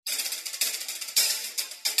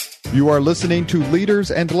You are listening to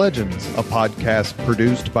Leaders and Legends, a podcast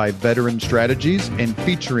produced by Veteran Strategies and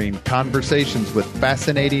featuring conversations with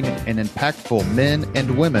fascinating and impactful men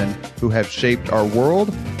and women who have shaped our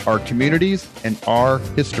world, our communities, and our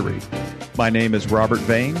history. My name is Robert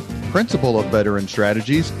Vane, Principal of Veteran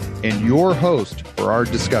Strategies, and your host for our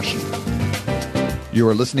discussion. You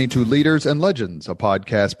are listening to Leaders and Legends, a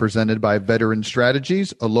podcast presented by Veteran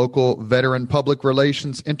Strategies, a local veteran public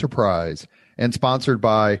relations enterprise, and sponsored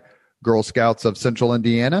by Girl Scouts of Central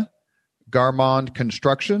Indiana, Garmond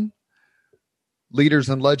Construction, Leaders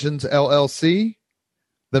and Legends LLC,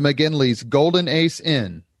 the McGinley's Golden Ace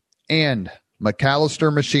Inn, and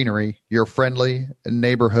McAllister Machinery, your friendly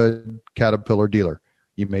neighborhood Caterpillar dealer.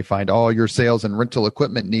 You may find all your sales and rental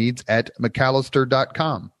equipment needs at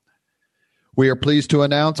McAllister.com. We are pleased to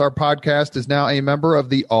announce our podcast is now a member of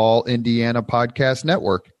the All Indiana Podcast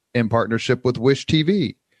Network in partnership with Wish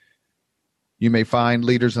TV. You may find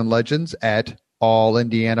Leaders and Legends at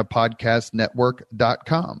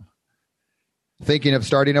allindianapodcastnetwork.com. Thinking of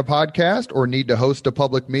starting a podcast or need to host a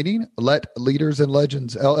public meeting? Let Leaders and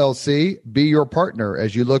Legends LLC be your partner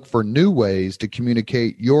as you look for new ways to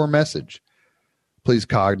communicate your message. Please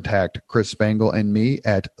contact Chris Spangle and me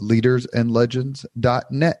at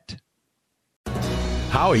leadersandlegends.net.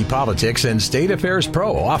 Howey Politics and State Affairs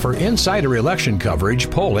Pro offer insider election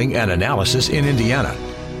coverage, polling, and analysis in Indiana.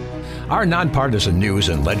 Our nonpartisan news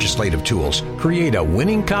and legislative tools create a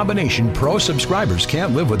winning combination pro subscribers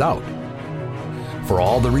can't live without. For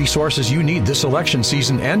all the resources you need this election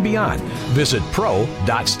season and beyond, visit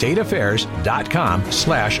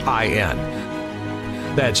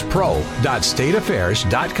pro.stateaffairs.com/IN. That's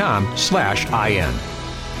pro.stateaffairs.com/IN.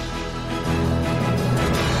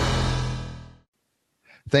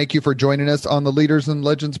 Thank you for joining us on the Leaders and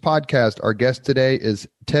Legends podcast. Our guest today is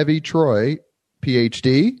Tevi Troy,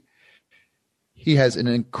 PhD. He has an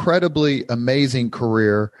incredibly amazing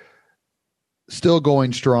career, still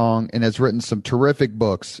going strong, and has written some terrific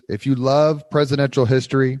books. If you love presidential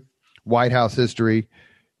history, White House history,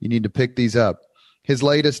 you need to pick these up. His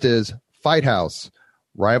latest is Fight House,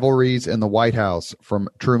 Rivalries in the White House from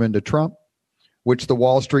Truman to Trump, which the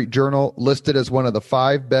Wall Street Journal listed as one of the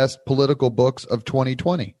 5 best political books of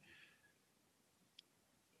 2020.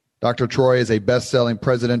 Dr. Troy is a best-selling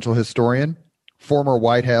presidential historian, former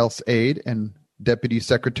White House aide, and Deputy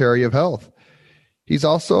Secretary of Health. He's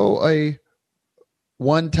also a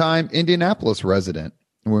one-time Indianapolis resident,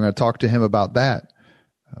 and we're going to talk to him about that.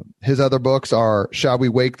 His other books are Shall We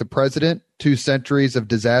Wake the President? 2 Centuries of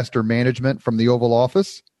Disaster Management from the Oval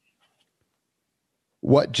Office,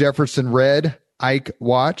 What Jefferson Read, Ike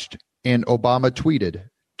Watched, and Obama Tweeted,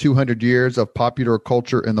 200 Years of Popular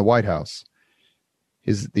Culture in the White House.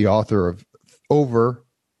 He's the author of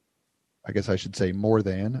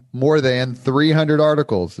more than 300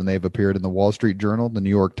 articles, and they've appeared in the Wall Street Journal, the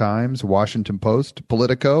New York Times, Washington Post,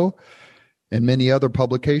 Politico, and many other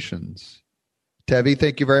publications. Tevi,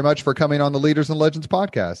 thank you very much for coming on the Leaders and Legends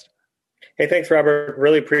podcast. Hey, thanks, Robert.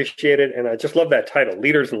 Really appreciate it. And I just love that title,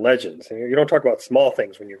 Leaders and Legends. And you don't talk about small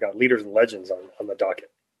things when you've got Leaders and Legends on the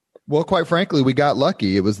docket. Well, quite frankly, we got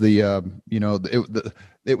lucky. It was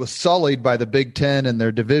it was sullied by the Big Ten and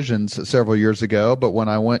their divisions several years ago. But when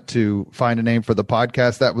I went to find a name for the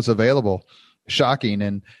podcast, that was available. Shocking.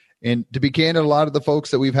 And to be candid, a lot of the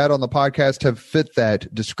folks that we've had on the podcast have fit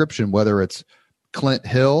that description, whether it's Clint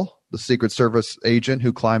Hill, the Secret Service agent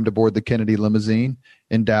who climbed aboard the Kennedy limousine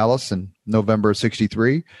in Dallas in November of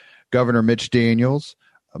 '63, Governor Mitch Daniels,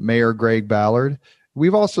 Mayor Greg Ballard.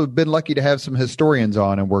 We've also been lucky to have some historians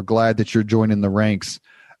on, and we're glad that you're joining the ranks.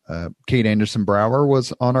 Kate Anderson Brower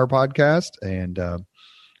was on our podcast, and I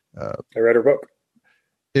read her book.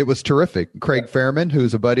 It was terrific. Craig Fairman,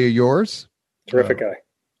 who's a buddy of yours. Terrific guy.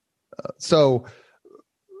 So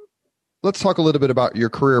let's talk a little bit about your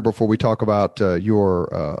career before we talk about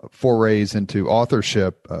your forays into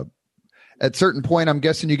authorship. At a certain point, I'm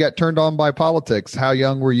guessing you got turned on by politics. How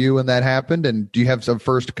young were you when that happened? And do you have some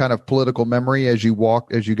first kind of political memory as you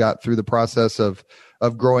got through the process of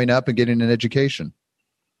growing up and getting an education?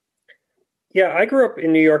 Yeah, I grew up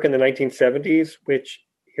in New York in the 1970s, which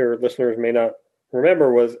your listeners may not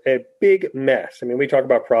remember was a big mess. I mean, we talk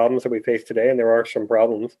about problems that we face today, and there are some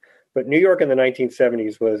problems, but New York in the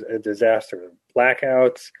 1970s was a disaster.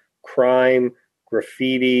 Blackouts, crime,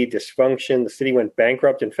 graffiti, dysfunction. The city went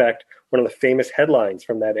bankrupt. In fact, one of the famous headlines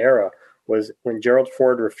from that era was when Gerald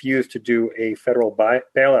Ford refused to do a federal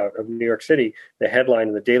bailout of New York City, the headline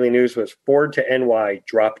in the Daily News was Ford to NY,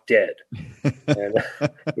 drop dead. And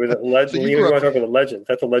it was a legend. So you want to talk about the legend.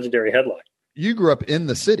 That's a legendary headline. You grew up in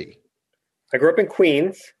the city. I grew up in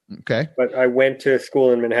Queens. Okay. But I went to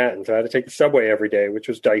school in Manhattan, so I had to take the subway every day, which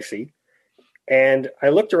was dicey. And I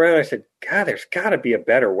looked around, I said, God, there's got to be a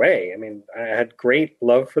better way. I mean, I had great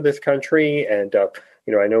love for this country. And,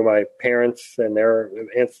 I know my parents and their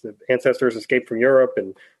ancestors escaped from Europe,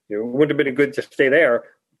 and it would have been good to stay there.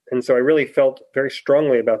 And so I really felt very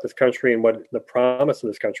strongly about this country and what the promise of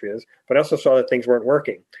this country is. But I also saw that things weren't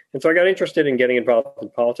working. And so I got interested in getting involved in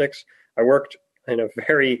politics. I worked in a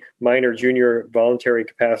very minor junior voluntary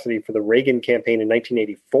capacity for the Reagan campaign in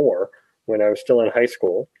 1984 when I was still in high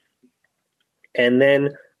school. And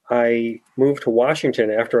then I moved to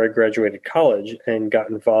Washington after I graduated college and got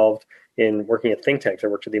involved in working at think tanks. I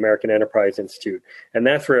worked at the American Enterprise Institute. And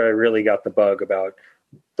that's where I really got the bug about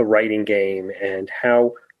the writing game and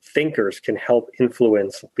how thinkers can help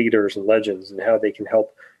influence leaders and legends and how they can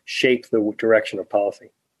help shape the direction of policy.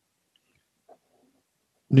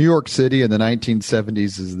 New York City in the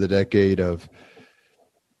 1970s is the decade of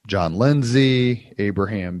John Lindsay,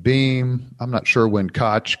 Abraham Beame. I'm not sure when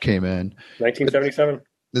Koch came in. 1977.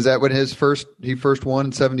 Is that when he first won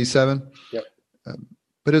in 77? Yep.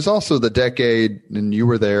 But it's also the decade, and you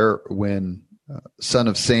were there when Son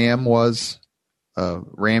of Sam was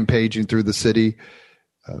rampaging through the city.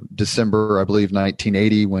 December, I believe,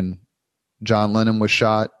 1980, when John Lennon was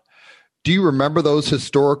shot. Do you remember those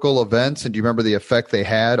historical events, and do you remember the effect they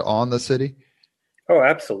had on the city? Oh,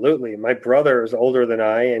 absolutely. My brother is older than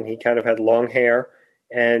I, and he kind of had long hair.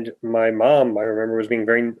 And my mom, I remember,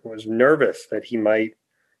 was nervous that he might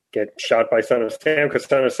get shot by Son of Sam, because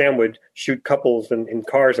Son of Sam would shoot couples in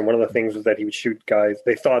cars. And one of the things was that he would shoot guys.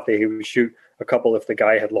 They thought that he would shoot a couple if the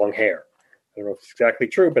guy had long hair. I don't know if it's exactly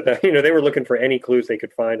true, but they were looking for any clues they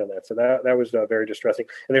could find on that. So that was very distressing.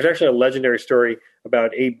 And there's actually a legendary story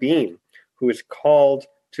about Abe Beame, who is called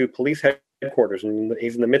to police headquarters, and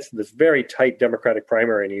he's in the midst of this very tight Democratic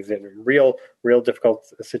primary, and he's in a real difficult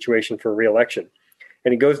situation for re-election.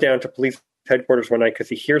 And he goes down to police headquarters one night because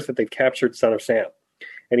he hears that they've captured Son of Sam.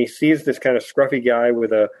 And he sees this kind of scruffy guy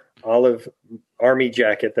with a olive army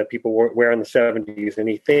jacket that people wear in the 70s, and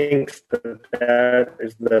he thinks that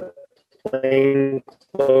is the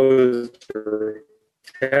plainclothes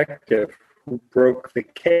detective who broke the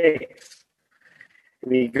case.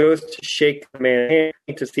 And he goes to shake the man's hand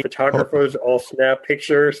to see photographers all snap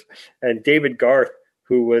pictures. And David Garth,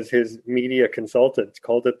 who was his media consultant,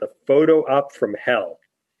 called it the photo op from hell.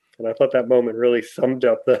 And I thought that moment really summed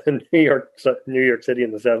up the New York City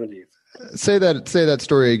in the 70s. Say that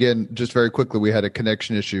story again, just very quickly. We had a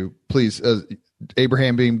connection issue. Please,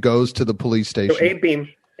 Abraham Beame goes to the police station. So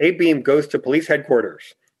Abe Beame goes to police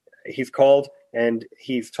headquarters. He's called and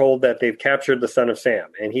he's told that they've captured the Son of Sam.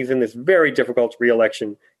 And he's in this very difficult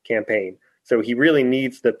re-election campaign. So he really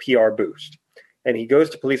needs the PR boost. And he goes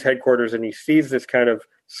to police headquarters and he sees this kind of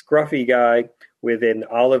scruffy guy with an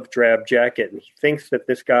olive drab jacket. And he thinks that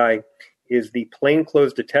this guy is the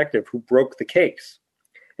plainclothes detective who broke the case.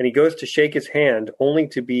 And he goes to shake his hand only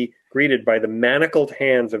to be greeted by the manacled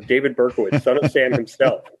hands of David Berkowitz, Son of Sam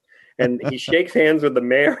himself. And he shakes hands with the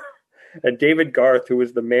mayor, and David Garth, who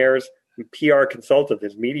was the mayor's PR consultant,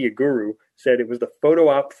 his media guru, said it was the photo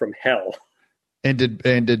op from hell. And did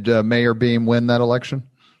Mayor Beame win that election?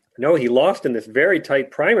 No, he lost in this very tight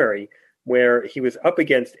primary where he was up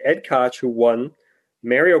against Ed Koch, who won,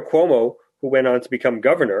 Mario Cuomo, who went on to become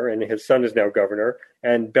governor, and his son is now governor,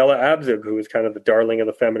 and Bella Abzug, who was kind of the darling of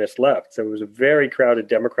the feminist left. So it was a very crowded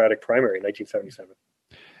Democratic primary in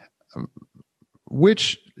 1977.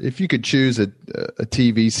 Which, if you could choose a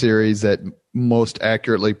TV series that most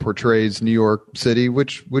accurately portrays New York City,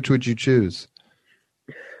 which would you choose?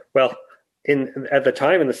 Well, at the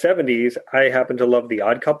time in the 70s, I happened to love The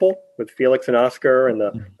Odd Couple with Felix and Oscar and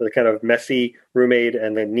the kind of messy roommate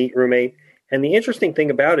and the neat roommate. And the interesting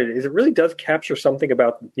thing about it is it really does capture something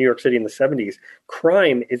about New York City in the 70s.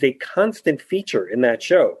 Crime is a constant feature in that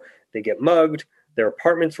show. They get mugged, their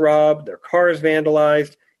apartments robbed, their cars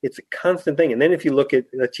vandalized. It's a constant thing. And then if you look at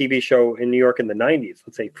a TV show in New York in the 90s,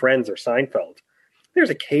 let's say Friends or Seinfeld, there's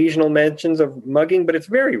occasional mentions of mugging, but it's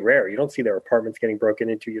very rare. You don't see their apartments getting broken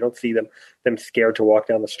into. You don't see them scared to walk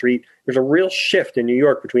down the street. There's a real shift in New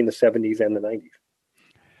York between the 70s and the 90s.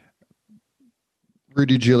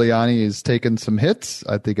 Rudy Giuliani has taken some hits,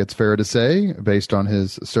 I think it's fair to say, based on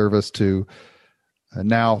his service to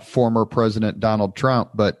now former President Donald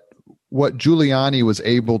Trump. But what Giuliani was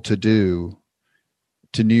able to do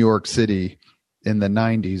to New York City in the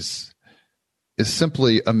 90s is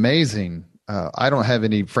simply amazing. I don't have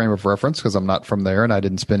any frame of reference because I'm not from there and I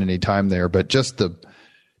didn't spend any time there, but just the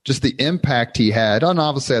just the impact he had. And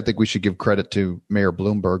obviously, I think we should give credit to Mayor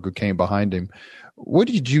Bloomberg, who came behind him. What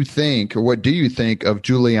did you think, or what do you think of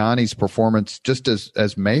Giuliani's performance just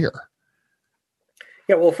as mayor?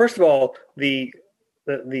 Yeah, well, first of all, the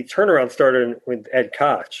turnaround started with Ed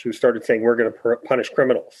Koch, who started saying we're going to punish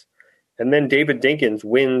criminals. And then David Dinkins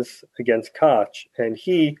wins against Koch, and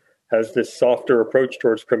he has this softer approach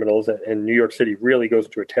towards criminals, and New York City really goes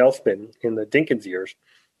into a tailspin in the Dinkins years.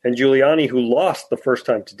 And Giuliani, who lost the first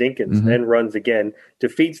time to Dinkins, then runs again,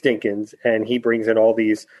 defeats Dinkins, and he brings in all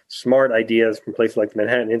these smart ideas from places like the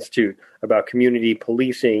Manhattan Institute about community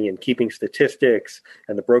policing and keeping statistics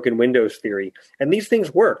and the broken windows theory. And these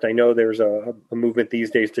things worked. I know there's a movement these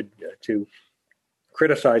days to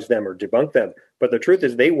criticize them or debunk them. But the truth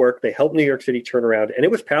is they work. They helped New York City turn around, and it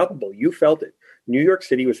was palpable. You felt it. New York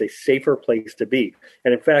City was a safer place to be.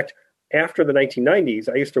 And in fact, after the 1990s,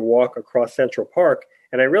 I used to walk across Central Park,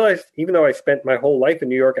 and I realized even though I spent my whole life in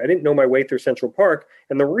New York, I didn't know my way through Central Park.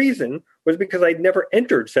 And the reason was because I'd never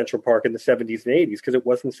entered Central Park in the 70s and 80s because it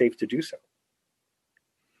wasn't safe to do so.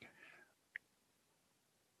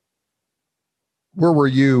 Where were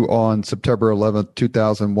you on September 11th,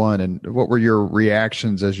 2001, and what were your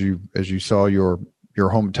reactions as you saw your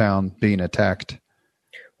hometown being attacked?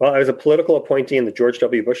 Well, I was a political appointee in the George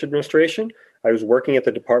W. Bush administration. I was working at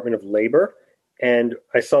the Department of Labor, and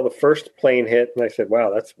I saw the first plane hit, and I said,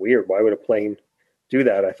 wow, that's weird. Why would a plane do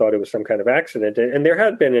that? I thought it was some kind of accident. And there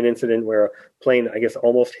had been an incident where a plane, I guess,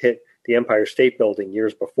 almost hit the Empire State Building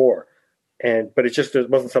years before. But it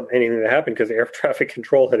wasn't anything that happened because air traffic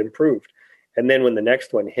control had improved. And then when the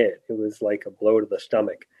next one hit, it was like a blow to the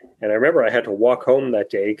stomach. And I remember I had to walk home that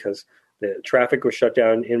day because the traffic was shut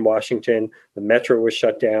down in Washington. The metro was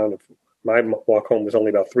shut down. My walk home was only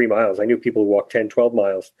about 3 miles. I knew people who walked 10, 12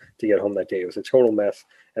 miles to get home that day. It was a total mess.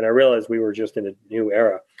 And I realized we were just in a new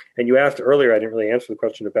era. And you asked earlier, I didn't really answer the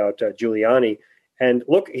question about Giuliani. And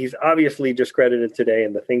look, he's obviously discredited today,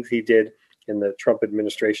 and the things he did in the Trump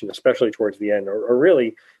administration, especially towards the end,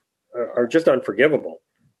 are just unforgivable.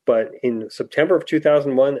 But in September of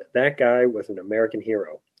 2001, that guy was an American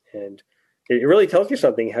hero. And it really tells you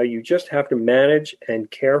something, how you just have to manage and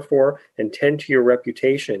care for and tend to your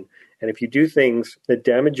reputation. And if you do things that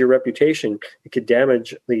damage your reputation, it could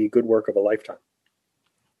damage the good work of a lifetime.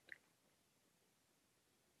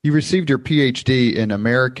 You received your PhD in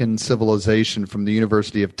American Civilization from the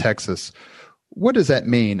University of Texas. What does that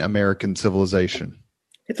mean, American civilization?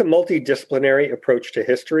 It's a multidisciplinary approach to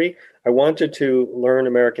history. I wanted to learn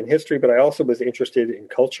American history, but I also was interested in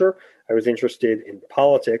culture. I was interested in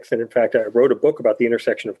politics. And in fact, I wrote a book about the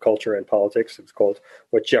intersection of culture and politics. It's called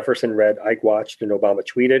What Jefferson Read, Ike Watched, and Obama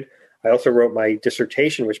Tweeted. I also wrote my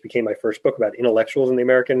dissertation, which became my first book, about intellectuals in the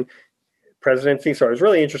American presidency. So I was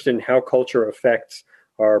really interested in how culture affects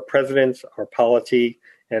our presidents, our polity,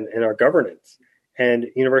 and our governance. And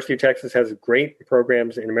University of Texas has great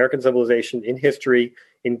programs in American civilization, in history,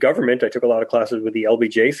 in government. I took a lot of classes with the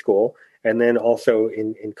LBJ school, and then also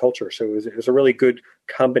in culture. So it was a really good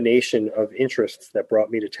combination of interests that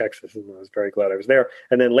brought me to Texas, and I was very glad I was there.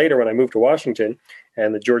 And then later when I moved to Washington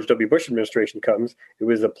and the George W. Bush administration comes, it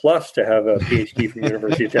was a plus to have a PhD from the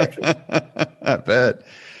University of Texas. I bet.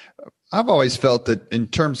 I've always felt that in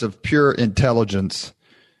terms of pure intelligence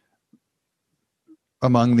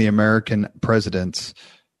among the American presidents,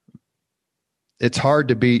 it's hard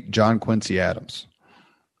to beat John Quincy Adams.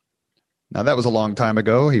 Now, that was a long time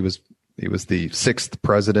ago. He was the sixth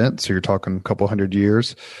president, so you're talking a couple hundred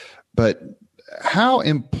years. But how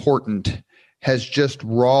important has just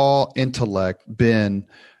raw intellect been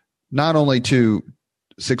not only to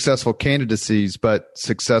successful candidacies, but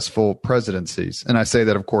successful presidencies? And I say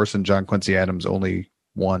that, of course, in John Quincy Adams only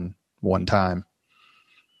one time.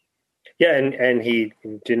 Yeah, and he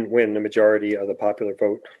didn't win the majority of the popular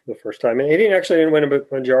vote the first time. And he didn't win a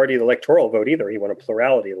majority of the electoral vote either. He won a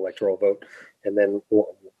plurality of the electoral vote and then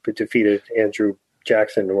defeated Andrew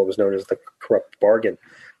Jackson in what was known as the corrupt bargain.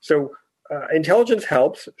 So intelligence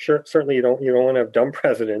helps. Sure, certainly you don't want to have dumb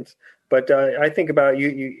presidents. But I think about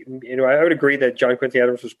I would agree that John Quincy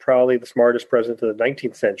Adams was probably the smartest president of the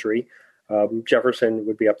 19th century. Jefferson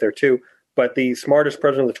would be up there too. But the smartest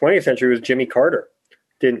president of the 20th century was Jimmy Carter.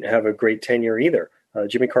 Didn't have a great tenure either.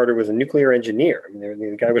 Jimmy Carter was a nuclear engineer. I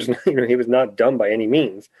mean, the guy was, he was not dumb by any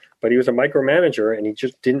means, but he was a micromanager, and he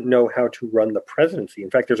just didn't know how to run the presidency.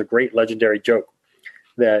 In fact, there's a great legendary joke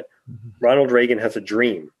that Ronald Reagan has a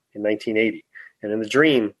dream in 1980, and in the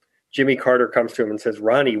dream, Jimmy Carter comes to him and says,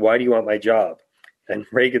 "Ronnie, why do you want my job?" And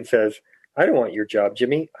Reagan says, "I don't want your job,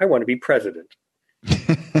 Jimmy. I want to be president."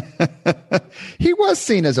 He was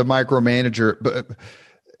seen as a micromanager, but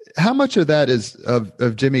how much of that is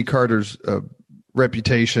of Jimmy Carter's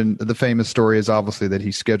reputation. The famous story is obviously that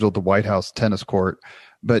he scheduled the White House tennis court,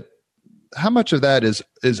 but how much of that is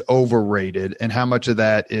overrated and how much of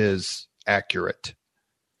that is accurate?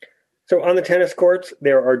 So on the tennis courts,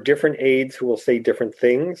 there are different aides who will say different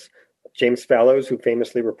things. James Fallows, who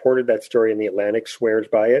famously reported that story in The Atlantic, swears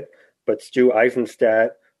by it, but Stu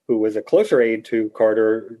Eisenstadt, who was a closer aide to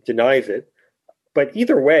Carter, denies it. But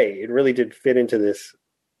either way, it really did fit into this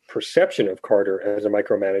perception of Carter as a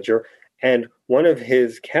micromanager. And one of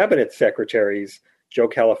his cabinet secretaries, Joe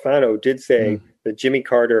Califano, did say that Jimmy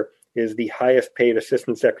Carter is the highest paid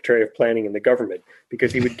assistant secretary of planning in the government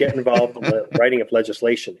because he would get involved in the writing of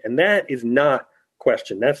legislation. And that is not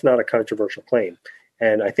questioned. That's not a controversial claim.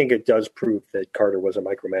 And I think it does prove that Carter was a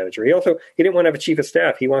micromanager. He didn't want to have a chief of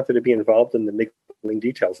staff. He wanted to be involved in the niggling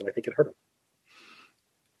details, and I think it hurt him.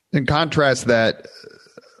 In contrast that,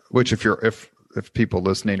 which if people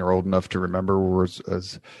listening are old enough to remember, was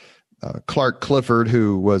as Clark Clifford,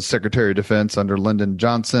 who was Secretary of Defense under Lyndon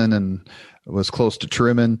Johnson and was close to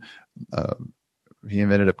Truman. He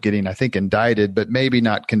ended up getting, I think, indicted, but maybe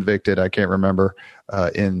not convicted. I can't remember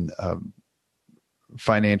in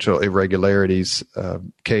financial irregularities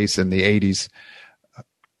case in the 80s.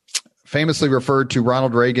 Famously referred to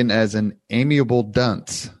Ronald Reagan as an amiable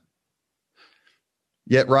dunce.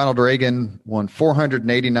 Yet Ronald Reagan won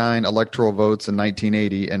 489 electoral votes in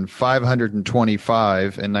 1980 and 525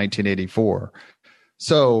 in 1984.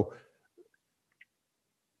 So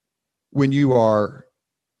when you are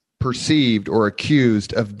perceived or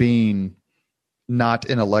accused of being not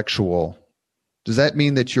intellectual, does that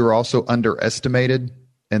mean that you're also underestimated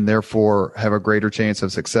and therefore have a greater chance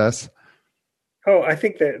of success? Oh, I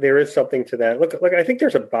think that there is something to that. Look, I think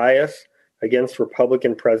there's a bias against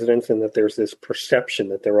Republican presidents and that there's this perception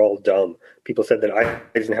that they're all dumb. People said that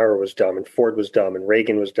Eisenhower was dumb and Ford was dumb and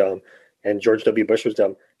Reagan was dumb and George W. Bush was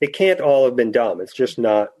dumb. They can't all have been dumb. It's just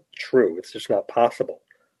not true. It's just not possible.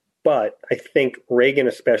 But I think Reagan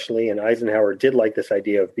especially and Eisenhower did like this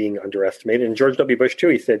idea of being underestimated. And George W. Bush, too,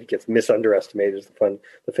 he said he gets misunderestimated is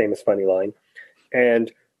the famous funny line.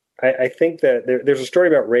 And I think that there's a story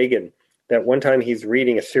about Reagan that one time he's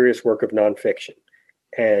reading a serious work of nonfiction.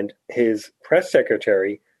 And his press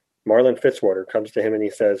secretary, Marlin Fitzwater, comes to him and he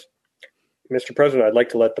says, "Mr. President, I'd like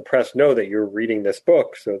to let the press know that you're reading this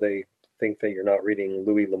book so they think that you're not reading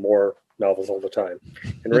Louis L'Amour novels all the time."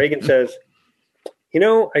 And Reagan says,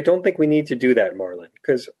 I don't think we need to do that, Marlin,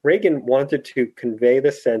 because Reagan wanted to convey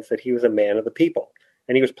the sense that he was a man of the people.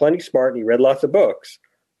 And he was plenty smart and he read lots of books,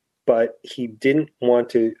 but he didn't want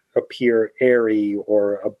to appear airy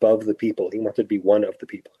or above the people. He wanted to be one of the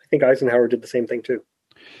people. I think Eisenhower did the same thing, too.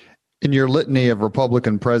 In your litany of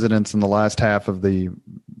Republican presidents in the last half of the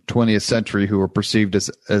 20th century who were perceived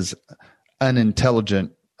as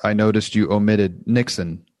unintelligent, I noticed you omitted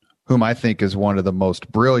Nixon, whom I think is one of the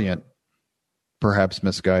most brilliant, perhaps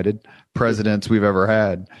misguided, presidents we've ever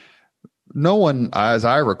had. No one, as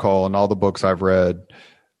I recall, in all the books I've read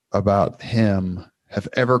about him, have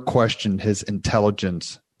ever questioned his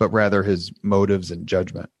intelligence, but rather his motives and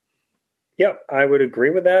judgment. Yeah, I would agree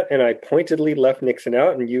with that. And I pointedly left Nixon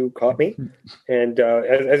out and you caught me. And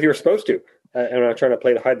as you were supposed to, I'm not trying to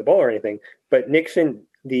play to hide the ball or anything, but Nixon,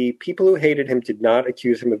 the people who hated him did not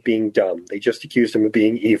accuse him of being dumb. They just accused him of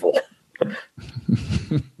being evil.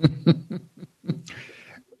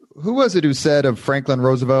 Who was it who said of Franklin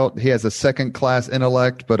Roosevelt, he has a second-class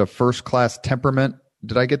intellect, but a first-class temperament?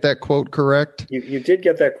 Did I get that quote correct? You did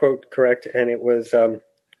get that quote correct, and it was a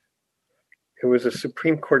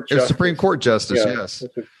Supreme Court justice. Supreme Court justice, yeah. Yes.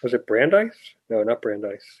 Was it Brandeis? No, not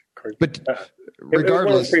Brandeis. But regardless, it was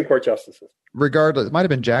one of the Supreme Court justices. Regardless, it might have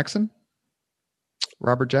been Jackson,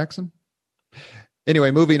 Robert Jackson.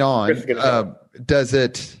 Anyway, moving on.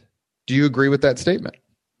 Do you agree with that statement?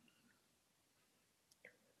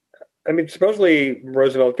 I mean, supposedly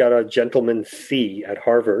Roosevelt got a gentleman's C at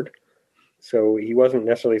Harvard, so he wasn't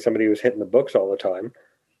necessarily somebody who was hitting the books all the time.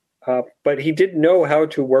 But he did know how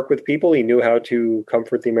to work with people. He knew how to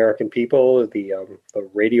comfort the American people. The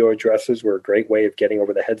radio addresses were a great way of getting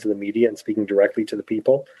over the heads of the media and speaking directly to the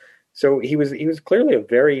people. So he was clearly a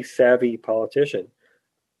very savvy politician.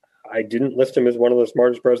 I didn't list him as one of the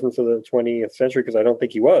smartest presidents of the 20th century because I don't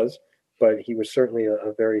think he was, but he was certainly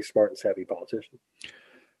a very smart and savvy politician.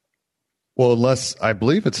 Well, unless I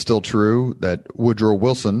believe it's still true that Woodrow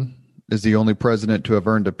Wilson is the only president to have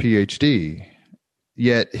earned a PhD.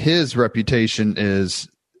 Yet his reputation is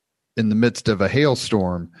in the midst of a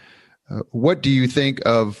hailstorm. What do you think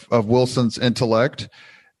of Wilson's intellect?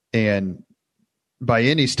 And by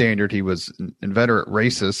any standard, he was an inveterate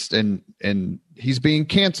racist, and he's being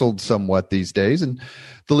canceled somewhat these days. And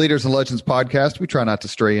the Leaders and Legends podcast, we try not to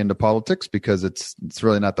stray into politics because it's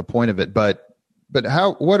really not the point of it. But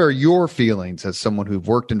what are your feelings as someone who've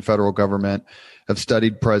worked in federal government, have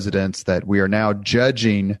studied presidents, that we are now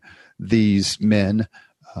judging these men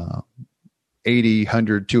 80,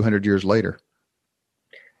 100, 200 years later?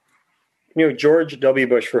 George W.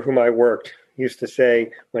 Bush, for whom I worked, used to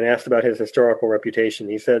say, when asked about his historical reputation,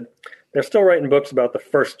 he said, they're still writing books about the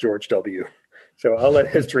first George W. So I'll let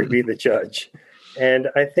history be the judge. And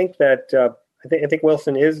I think that I think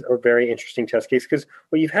Wilson is a very interesting test case, because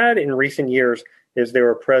what you've had in recent years is there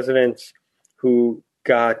were presidents who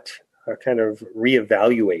got kind of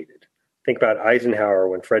reevaluated. Think about Eisenhower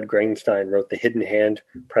when Fred Greenstein wrote The Hidden Hand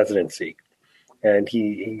Presidency. And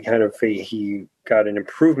he got an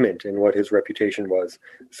improvement in what his reputation was.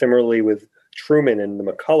 Similarly with Truman in the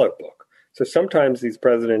McCulloch book. So sometimes these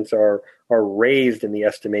presidents are raised in the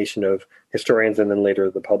estimation of historians and then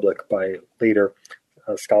later the public by later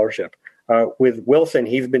scholarship. With Wilson,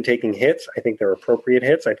 he's been taking hits. I think they're appropriate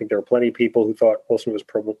hits. I think there are plenty of people who thought Wilson was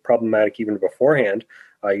problematic even beforehand.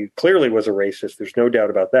 He clearly was a racist. There's no doubt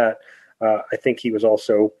about that. I think he was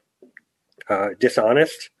also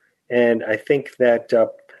dishonest. And I think that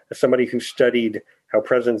as somebody who studied how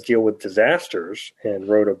presidents deal with disasters and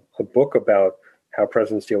wrote a book about how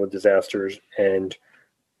presidents deal with disasters and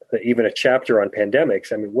even a chapter on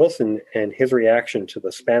pandemics, I mean, Wilson and his reaction to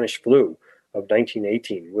the Spanish flu of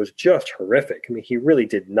 1918 was just horrific. I mean, he really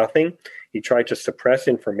did nothing. He tried to suppress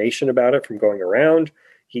information about it from going around.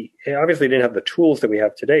 He obviously didn't have the tools that we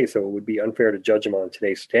have today, so it would be unfair to judge him on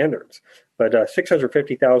today's standards. But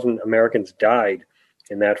 650,000 Americans died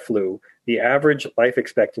in that flu. The average life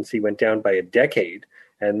expectancy went down by a decade.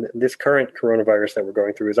 And this current coronavirus that we're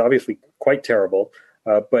going through is obviously quite terrible.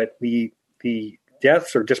 But the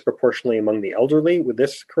deaths are disproportionately among the elderly with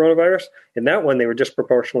this coronavirus. In that one, they were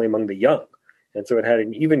disproportionately among the young. And so it had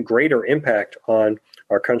an even greater impact on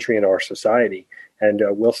our country and our society. And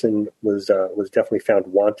Wilson was definitely found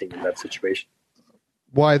wanting in that situation.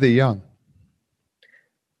 Why the young?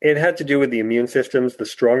 It had to do with the immune systems. The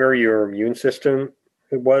stronger your immune system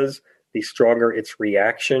was, the stronger its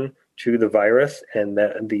reaction to the virus, and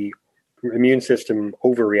that the immune system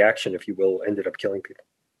overreaction, if you will, ended up killing people.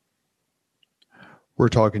 We're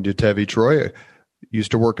talking to Tevi Troy,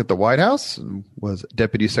 used to work at the White House, was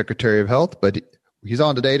Deputy Secretary of Health, but he's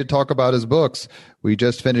on today to talk about his books. We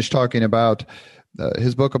just finished talking about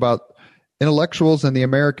his book about intellectuals and the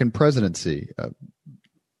American presidency.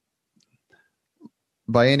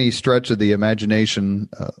 By any stretch of the imagination,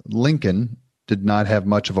 Lincoln did not have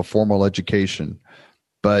much of a formal education,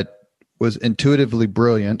 but was intuitively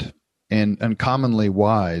brilliant and uncommonly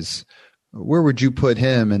wise. Where would you put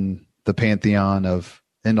him in the pantheon of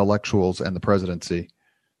intellectuals and the presidency?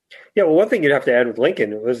 Yeah, well, one thing you'd have to add with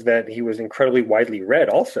Lincoln was that he was incredibly widely read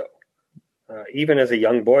also. Even as a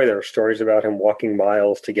young boy, there are stories about him walking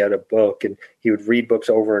miles to get a book, and he would read books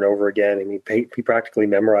over and over again. I mean, he practically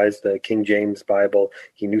memorized the King James Bible.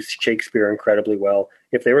 He knew Shakespeare incredibly well.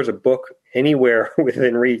 If there was a book anywhere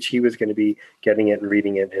within reach, he was going to be getting it and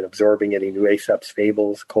reading it and absorbing it. He knew Aesop's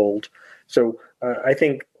fables cold. So I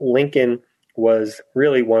think Lincoln was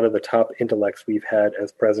really one of the top intellects we've had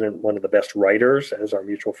as president, one of the best writers, as our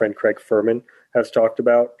mutual friend Craig Furman has talked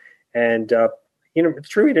about. And it's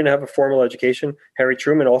true he didn't have a formal education. Harry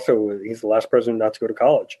Truman also, he's the last president not to go to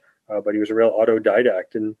college, but he was a real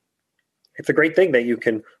autodidact. And it's a great thing that you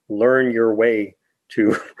can learn your way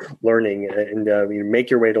to learning and you make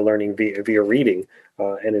your way to learning via reading.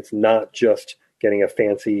 And it's not just getting a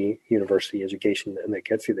fancy university education that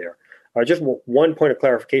gets you there. Just one point of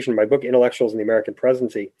clarification, my book, Intellectuals in the American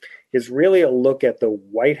Presidency, is really a look at the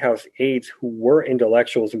White House aides who were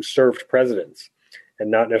intellectuals who served presidents, and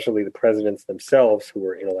not necessarily the presidents themselves who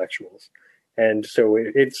were intellectuals. And so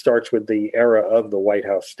it starts with the era of the White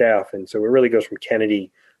House staff. And so it really goes from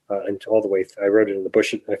Kennedy and all the way. I wrote it in the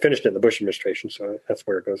Bush. I finished it in the Bush administration. So that's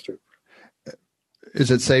where it goes to.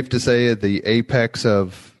 Is it safe to say at the apex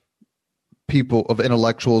of people, of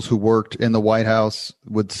intellectuals who worked in the White House,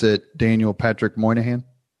 would sit Daniel Patrick Moynihan?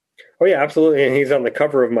 Oh, yeah, absolutely. And he's on the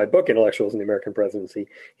cover of my book, Intellectuals in the American Presidency.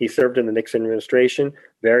 He served in the Nixon administration,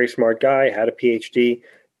 very smart guy, had a PhD.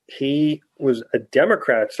 He was a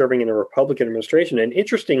Democrat serving in a Republican administration. And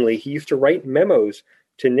interestingly, he used to write memos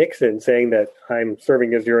to Nixon saying that I'm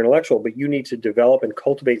serving as your intellectual, but you need to develop and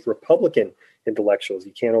cultivate Republican intellectuals.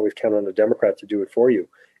 You can't always count on a Democrat to do it for you.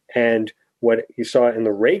 And what you saw in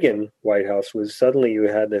the Reagan White House was suddenly you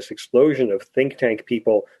had this explosion of think tank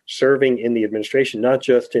people serving in the administration, not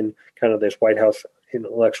just in kind of this White House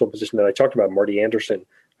intellectual position that I talked about, Marty Anderson,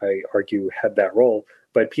 I argue, had that role.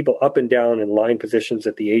 But people up and down in line positions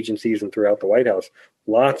at the agencies and throughout the White House,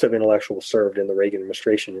 lots of intellectuals served in the Reagan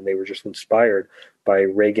administration, and they were just inspired by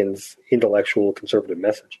Reagan's intellectual conservative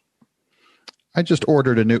message. I just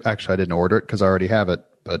ordered actually I didn't order it because I already have it,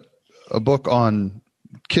 but a book on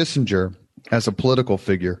Kissinger as a political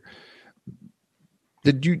figure.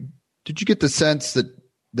 Did you get the sense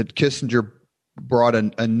that Kissinger brought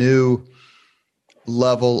a new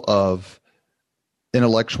level of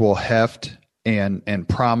intellectual heft and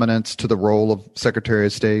prominence to the role of Secretary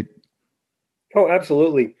of State? Oh,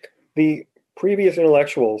 absolutely. The previous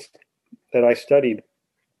intellectuals that I studied,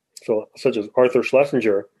 such as Arthur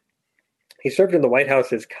Schlesinger, he served in the White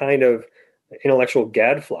House as kind of intellectual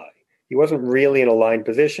gadfly. He wasn't really in a line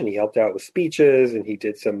position. He helped out with speeches and he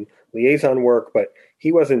did some liaison work, but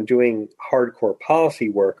he wasn't doing hardcore policy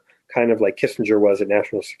work, kind of like Kissinger was at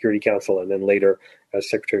National Security Council and then later as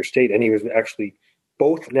Secretary of State. And he was actually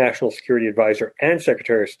both National Security Advisor and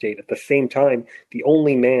Secretary of State at the same time, the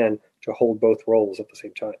only man to hold both roles at the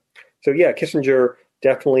same time. So yeah, Kissinger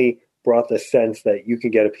definitely brought the sense that you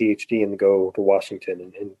could get a PhD and go to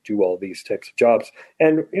Washington and do all these types of jobs.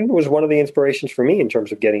 And it was one of the inspirations for me in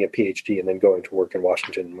terms of getting a PhD and then going to work in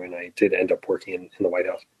Washington when I did end up working in the White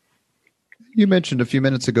House. You mentioned a few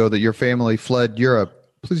minutes ago that your family fled Europe.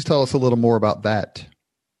 Please tell us a little more about that.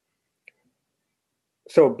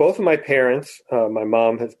 So both of my parents, my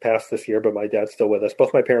mom has passed this year, but my dad's still with us.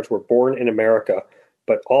 Both my parents were born in America,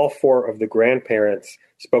 but all four of the grandparents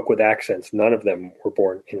spoke with accents. None of them were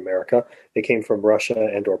born in America. They came from Russia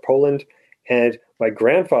and or Poland. And my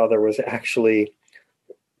grandfather was actually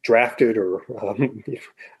drafted or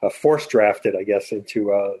force drafted, I guess, into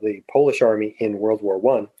the Polish army in World War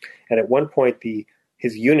I. And at one point,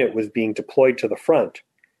 his unit was being deployed to the front.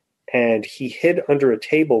 And he hid under a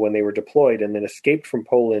table when they were deployed and then escaped from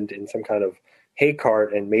Poland in some kind of hay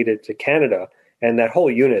cart and made it to Canada. And that whole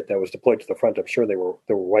unit that was deployed to the front, I'm sure they were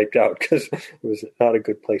wiped out because it was not a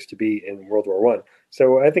good place to be in World War I.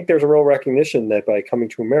 So I think there's a real recognition that by coming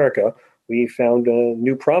to America, we found a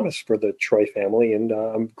new promise for the Troy family, and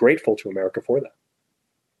I'm grateful to America for that.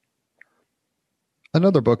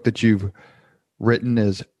 Another book that you've written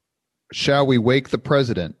is Shall We Wake the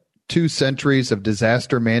President? 2 Centuries of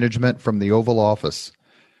Disaster Management from the Oval Office.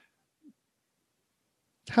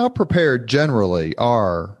 How prepared generally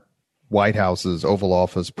are White Houses, Oval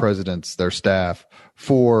Office, presidents, their staff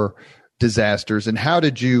for disasters, and how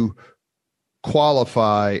did you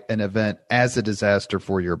qualify an event as a disaster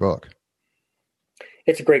for your book?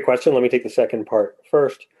 It's a great question. Let me take the second part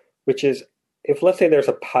first, which is if, let's say, there's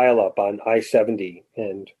a pileup on I-70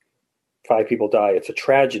 and 5 people die, it's a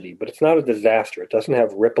tragedy, but it's not a disaster. It doesn't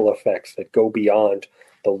have ripple effects that go beyond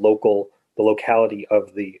the locality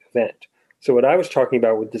of the event. So what I was talking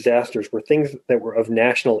about with disasters were things that were of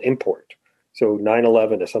national import. So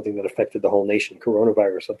 9/11 is something that affected the whole nation.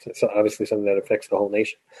 Coronavirus, obviously something that affects the whole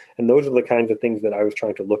nation. And those are the kinds of things that I was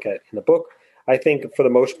trying to look at in the book. I think for the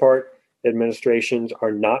most part, administrations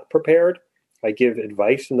are not prepared. I give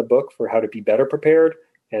advice in the book for how to be better prepared.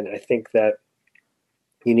 And I think that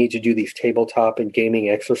you need to do these tabletop and gaming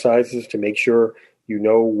exercises to make sure you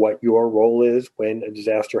know what your role is when a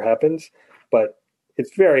disaster happens. But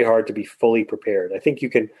it's very hard to be fully prepared. I think you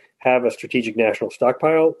can have a strategic national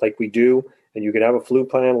stockpile like we do, and you can have a flu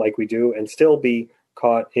plan like we do, and still be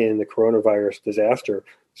caught in the coronavirus disaster.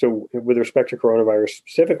 So with respect to coronavirus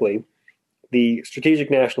specifically, the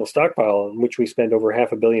strategic national stockpile, in which we spend over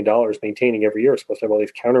 $500 million maintaining every year, it's supposed to have all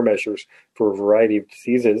these countermeasures for a variety of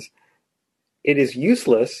diseases. It is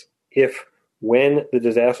useless if when the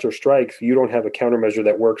disaster strikes, you don't have a countermeasure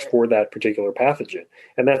that works for that particular pathogen.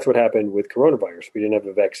 And that's what happened with coronavirus. We didn't have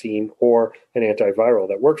a vaccine or an antiviral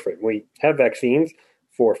that worked for it. We have vaccines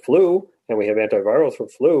for flu, and we have antivirals for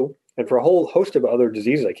flu, and for a whole host of other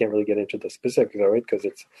diseases. I can't really get into the specifics of it because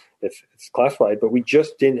it's classified, but we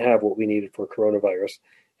just didn't have what we needed for coronavirus.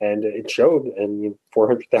 And it showed, and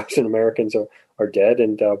 400,000 Americans are dead,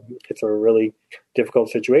 and it's a really difficult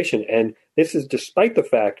situation. And this is despite the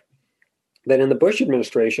fact that in the Bush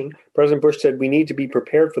administration, President Bush said we need to be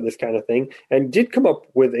prepared for this kind of thing and did come up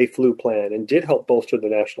with a flu plan and did help bolster the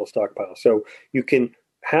national stockpile. So you can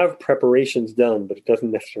have preparations done, but it doesn't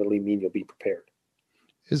necessarily mean you'll be prepared.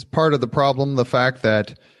 Is part of the problem the fact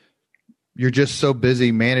that you're just so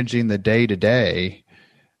busy managing the day-to-day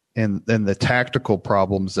and the tactical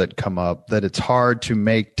problems that come up that it's hard to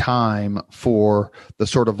make time for the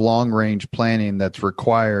sort of long-range planning that's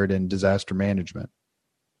required in disaster management?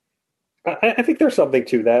 I think there's something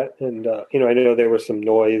to that. And, I know there was some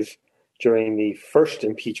noise during the first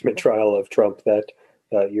impeachment trial of Trump that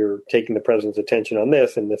you're taking the president's attention on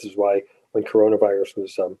this, and this is why when coronavirus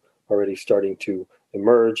was already starting to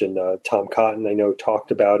emerge, and Tom Cotton, I know,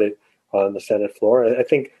 talked about it on the Senate floor. I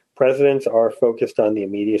think presidents are focused on the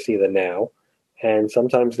immediacy of the now, and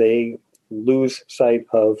sometimes they lose sight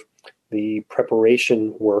of the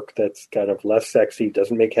preparation work that's kind of less sexy,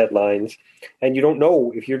 doesn't make headlines. And you don't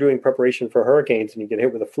know if you're doing preparation for hurricanes and you get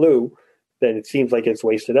hit with a flu, then it seems like it's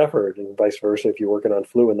wasted effort. And vice versa, if you're working on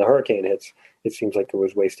flu and the hurricane hits, it seems like it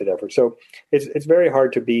was wasted effort. So it's very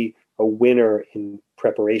hard to be a winner in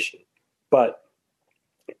preparation. But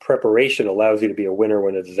preparation allows you to be a winner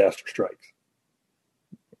when a disaster strikes.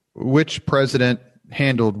 Which president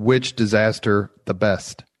handled which disaster the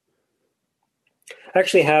best? I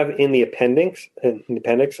actually have in the appendix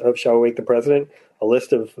of Shall We Wake the President a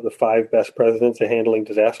list of the 5 best presidents at handling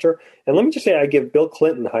disaster. And let me just say I give Bill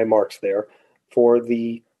Clinton high marks there for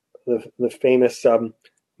the famous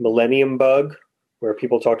millennium bug, where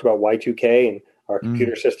people talked about Y2K and our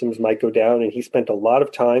computer systems might go down. And he spent a lot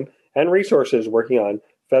of time and resources working on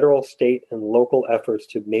federal, state, and local efforts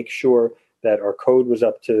to make sure that our code was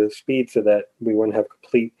up to speed so that we wouldn't have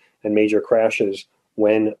complete and major crashes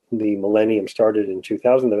when the millennium started in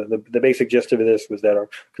 2000. The basic gist of this was that our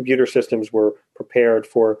computer systems were prepared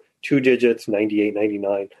for 2 digits, 98,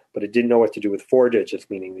 99, but it didn't know what to do with 4 digits,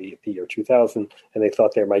 meaning the year 2000, and they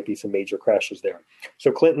thought there might be some major crashes there.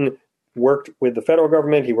 So Clinton worked with the federal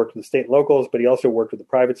government, he worked with the state and locals, but he also worked with the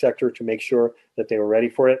private sector to make sure that they were ready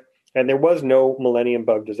for it. And there was no millennium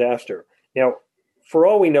bug disaster. Now, for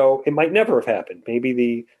all we know, it might never have happened. Maybe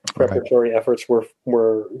the preparatory efforts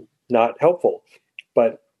were not helpful.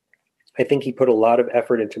 But I think he put a lot of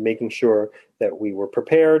effort into making sure that we were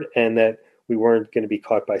prepared and that we weren't going to be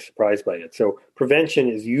caught by surprise by it. So prevention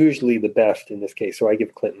is usually the best in this case. So I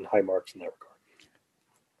give Clinton high marks in that regard.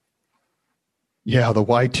 Yeah, the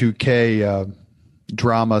Y2K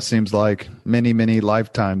drama seems like many, many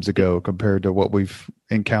lifetimes ago compared to what we've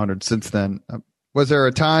encountered since then. Was there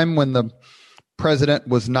a time when the president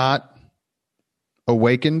was not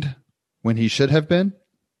awakened when he should have been?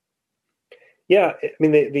 Yeah, I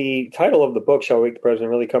mean, the title of the book, Shall We Wake the President,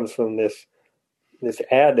 really comes from this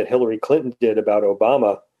ad that Hillary Clinton did about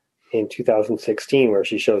Obama in 2016, where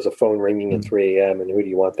she shows a phone ringing at 3 a.m. and who do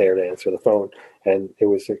you want there to answer the phone? And it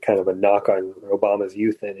was a kind of a knock on Obama's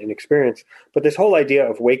youth and inexperience. But this whole idea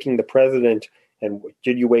of waking the president and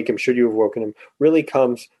did you wake him, should you have woken him, really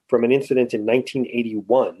comes from an incident in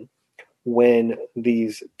 1981 when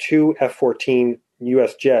these 2 F-14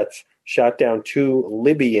 U.S. jets shot down 2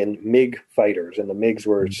 Libyan MiG fighters, and the MiGs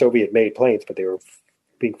were Soviet-made planes, but they were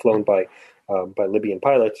being flown by Libyan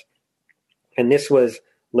pilots. And this was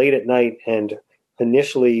late at night, and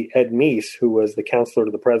initially Ed Meese, who was the counselor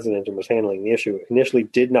to the president and was handling the issue, initially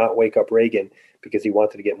did not wake up Reagan because he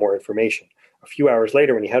wanted to get more information. A few hours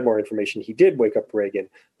later, when he had more information, he did wake up Reagan,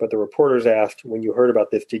 but the reporters asked, when you heard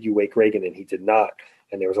about this, did you wake Reagan? And he did not.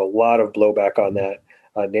 And there was a lot of blowback on that.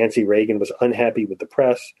 Nancy Reagan was unhappy with the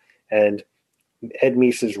press, and Ed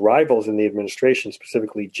Meese's rivals in the administration,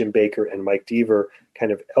 specifically Jim Baker and Mike Deaver,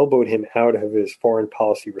 kind of elbowed him out of his foreign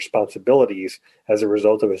policy responsibilities as a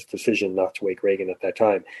result of his decision not to wake Reagan at that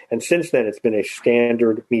time. And since then, it's been a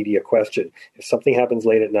standard media question. If something happens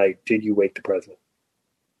late at night, did you wake the president?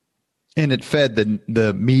 And it fed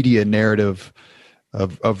the media narrative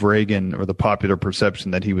of Reagan, or the popular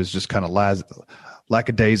perception that he was just kind of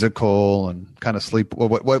lackadaisical and kind of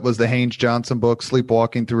what was the Haynes Johnson book,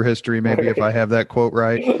 Sleepwalking Through History, maybe, if I have that quote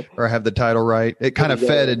right, or I have the title right. It kind of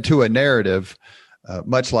fed into a narrative,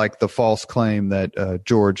 much like the false claim that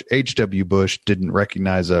George H.W. Bush didn't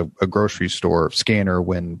recognize a grocery store scanner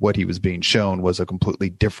when what he was being shown was a completely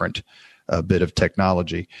different bit of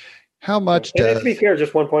technology. How much does... And to be fair,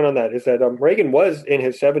 just one point on that is that Reagan was in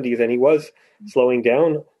his 70s and he was slowing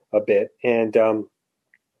down a bit. And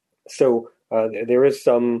so there is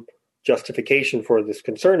some justification for this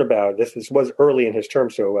concern about this. This was early in his term,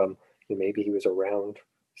 so maybe he was around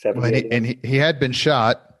 70. Well, and he had been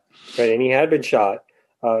shot. Right, and he had been shot.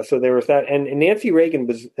 So there was that. And Nancy Reagan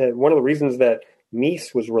was one of the reasons that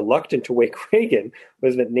Meese was reluctant to wake Reagan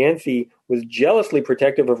was that Nancy was jealously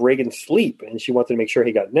protective of Reagan's sleep, and she wanted to make sure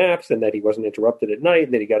he got naps and that he wasn't interrupted at night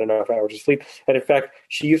and that he got enough hours of sleep. And in fact,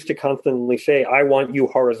 she used to constantly say, "I want you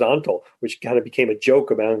horizontal," which kind of became a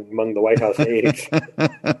joke among the White House aides.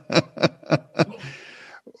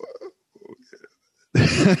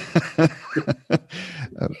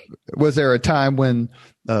 Was there a time when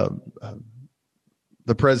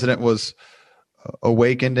the president was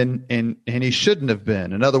awakened and he shouldn't have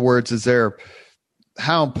been? In other words,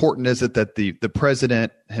 how important is it that the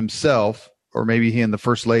president himself, or maybe he and the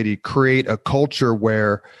first lady, create a culture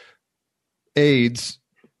where aides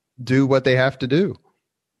do what they have to do.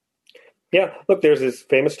 Yeah, look, there's this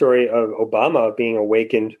famous story of Obama being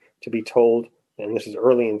awakened to be told, and this is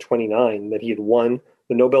early in 29, that he had won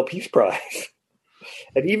the Nobel Peace Prize.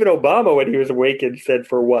 And even Obama, when he was awakened, said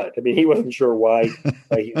for what? I mean, he wasn't sure why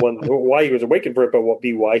he won, why he was awakened for it, but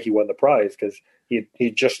why he won the prize, because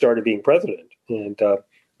he just started being president, and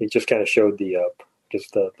it just kind of showed the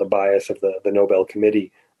bias of the Nobel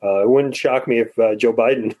Committee. It wouldn't shock me if Joe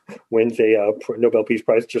Biden wins a Nobel Peace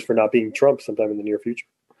Prize just for not being Trump sometime in the near future.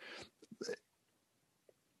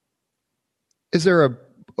 Is there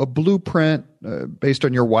a blueprint based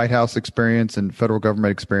on your White House experience and federal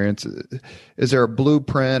government experience? Is there a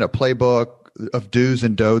blueprint, a playbook of do's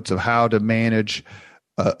and don'ts of how to manage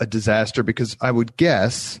a disaster? Because I would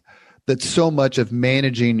guess that so much of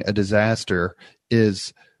managing a disaster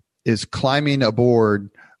is climbing aboard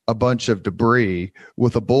a bunch of debris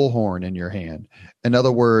with a bullhorn in your hand. In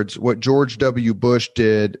other words, what George W. Bush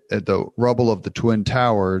did at the rubble of the Twin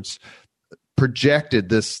Towers projected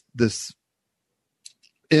this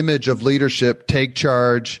image of leadership, take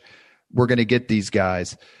charge, we're going to get these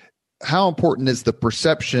guys. How important is the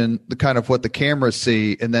perception, the kind of what the cameras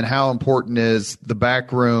see, and then how important is the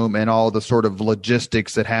back room and all the sort of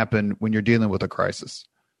logistics that happen when you're dealing with a crisis?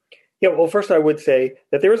 Yeah, well, first I would say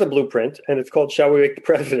that there is a blueprint, and it's called Shall We Wake the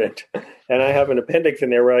President? And I have an appendix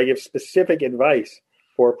in there where I give specific advice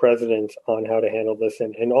for presidents on how to handle this,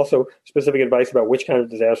 and also specific advice about which kind of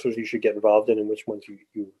disasters you should get involved in and which ones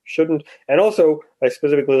you shouldn't. And also, I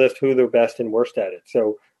specifically list who the best and worst at it.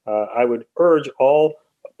 So I would urge all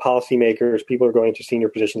policymakers, people who are going to senior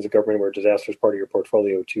positions of government where disaster is part of your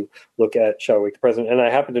portfolio, to look at Shall We Wake the President? And I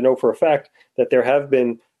happen to know for a fact that there have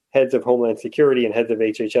been heads of Homeland Security and heads of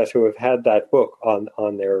HHS who have had that book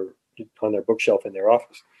on their bookshelf in their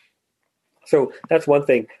office. So that's one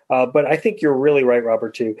thing. But I think you're really right,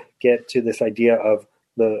 Robert, to get to this idea of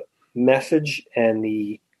the message and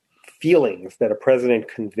the feelings that a president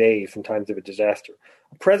conveys in times of a disaster.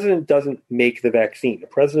 A president doesn't make the vaccine. A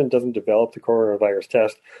president doesn't develop the coronavirus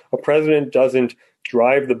test. A president doesn't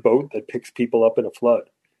drive the boat that picks people up in a flood.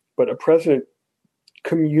 But a president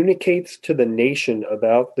communicates to the nation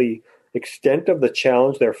about the extent of the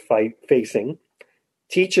challenge they're facing,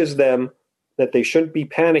 teaches them that they shouldn't be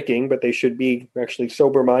panicking, but they should be actually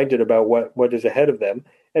sober-minded about what is ahead of them,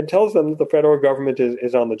 and tells them that the federal government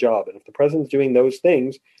is on the job. And if the president's doing those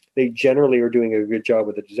things, they generally are doing a good job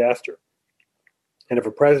with the disaster. And if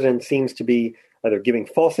a president seems to be either giving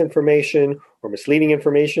false information or misleading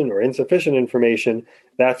information or insufficient information,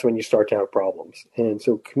 that's when you start to have problems. And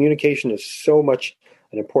so communication is so much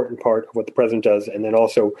an important part of what the president does. And then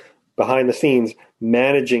also behind the scenes,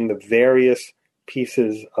 managing the various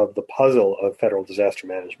pieces of the puzzle of federal disaster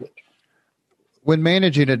management. When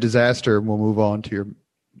managing a disaster, we'll move on to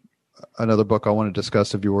another book I want to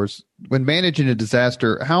discuss of yours. When managing a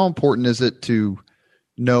disaster, how important is it to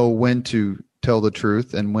know when to tell the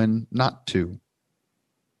truth and when not to?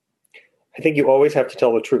 I think you always have to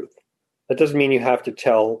tell the truth. That doesn't mean you have to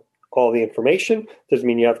tell all the information. Doesn't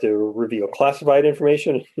mean you have to reveal classified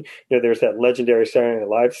information. There's that legendary Saturday Night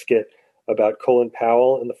Live skit about Colin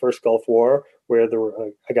Powell in the first Gulf War, where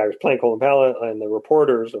a guy was playing Colin Powell, and the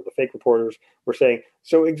reporters, or the fake reporters, were saying,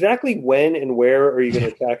 "So exactly when and where are you going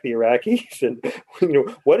to attack the Iraqis? And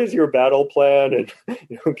what is your battle plan?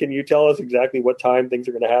 And can you tell us exactly what time things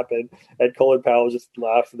are going to happen?" And Colin Powell just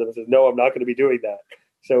laughs at them and says, "No, I'm not going to be doing that."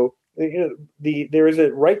 So there is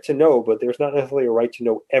a right to know, but there's not necessarily a right to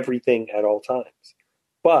know everything at all times.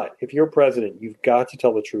 But if you're president, you've got to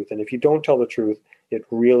tell the truth. And if you don't tell the truth, it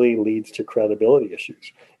really leads to credibility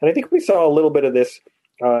issues. And I think we saw a little bit of this,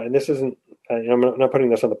 and this isn't, I'm not putting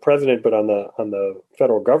this on the president, but on the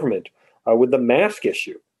federal government, with the mask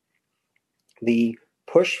issue. The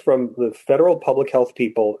push from the federal public health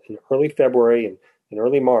people in early February and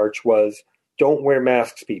early March was, don't wear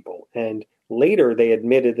masks, people. And later they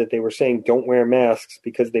admitted that they were saying don't wear masks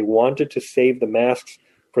because they wanted to save the masks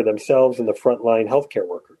for themselves and the frontline healthcare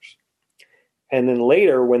workers. And then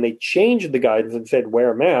later, when they changed the guidance and said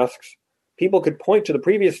wear masks, people could point to the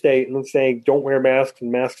previous statement saying don't wear masks and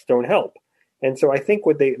masks don't help. And so I think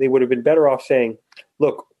what they would have been better off saying,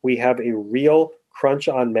 look, we have a real crunch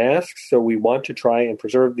on masks, so we want to try and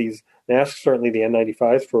preserve these masks, certainly the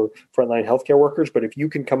N95s for frontline healthcare workers. But if you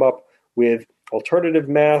can come up with alternative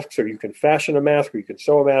masks, or you can fashion a mask, or you can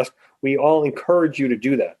sew a mask, we all encourage you to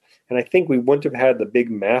do that. And I think we wouldn't have had the big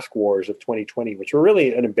mask wars of 2020, which were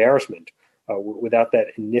really an embarrassment without that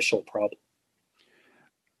initial problem.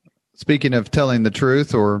 Speaking of telling the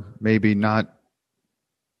truth, or maybe not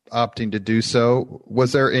opting to do so,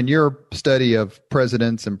 was there, in your study of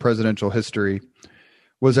presidents and presidential history,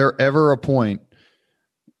 was there ever a point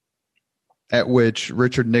at which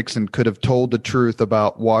Richard Nixon could have told the truth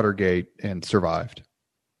about Watergate and survived?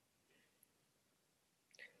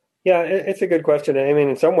 Yeah, it's a good question. I mean,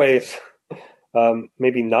 in some ways,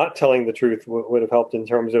 maybe not telling the truth would have helped in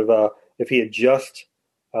terms of if he had just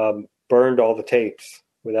burned all the tapes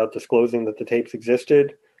without disclosing that the tapes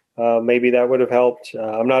existed. Maybe that would have helped.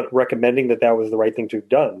 I'm not recommending that was the right thing to have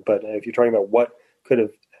done, but if you're talking about what could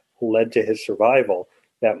have led to his survival,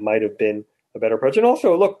 that might have been a better approach. And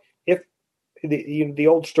also, look, if the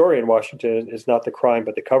old story in Washington is not the crime,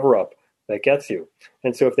 but the cover-up that gets you.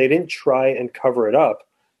 And so if they didn't try and cover it up,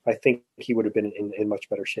 I think he would have been in much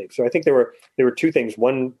better shape. So I think there were two things,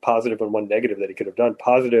 one positive and one negative that he could have done.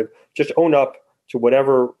 Positive, just own up to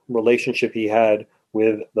whatever relationship he had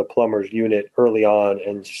with the plumbers unit early on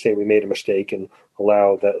and say we made a mistake and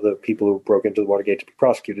allow the people who broke into the Watergate to be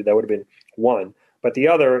prosecuted. That would have been one. But the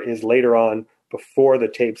other is later on, before the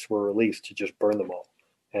tapes were released, to just burn them all.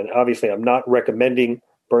 And obviously, I'm not recommending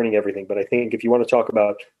burning everything, but I think if you want to talk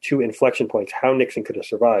about two inflection points, how Nixon could have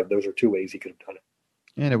survived, those are two ways he could have done it.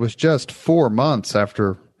 And it was just 4 or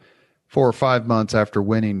 5 months after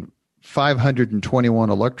winning 521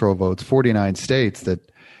 electoral votes, 49 states, that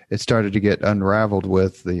it started to get unraveled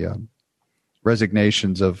with the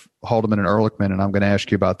resignations of Haldeman and Ehrlichman. And I'm going to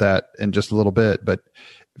ask you about that in just a little bit. But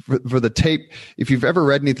for the tape, if you've ever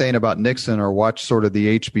read anything about Nixon or watched sort of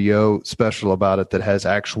the HBO special about it that has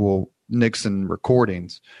actual Nixon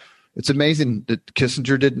recordings, it's amazing that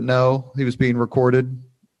Kissinger didn't know he was being recorded.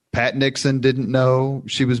 Pat Nixon didn't know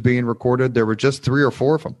she was being recorded. There were just 3 or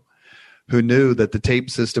 4 of them who knew that the tape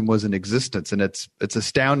system was in existence. And it's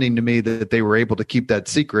astounding to me that they were able to keep that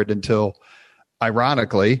secret until,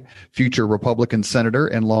 ironically, future Republican senator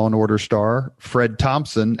and Law and Order star Fred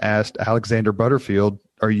Thompson asked Alexander Butterfield,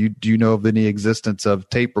 do you know of any existence of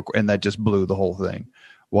tape and that just blew the whole thing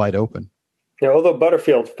wide open. Yeah, although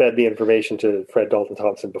Butterfield fed the information to Fred Dalton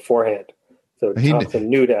Thompson beforehand. So Thompson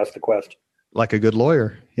knew to ask the question. Like a good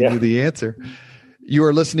lawyer, he knew the answer. You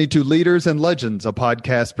are listening to Leaders and Legends, a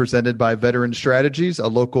podcast presented by Veteran Strategies, a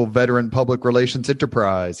local veteran public relations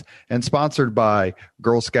enterprise, and sponsored by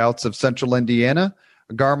Girl Scouts of Central Indiana,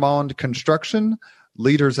 Garmond Construction,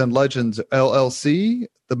 Leaders and Legends LLC,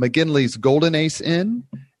 the McGinley's Golden Ace Inn,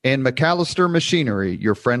 and McAllister Machinery,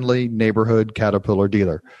 your friendly neighborhood Caterpillar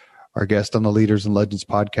dealer. Our guest on the Leaders and Legends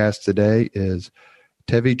podcast today is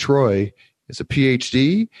Tevi Troy. He's a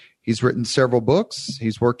PhD. He's written several books.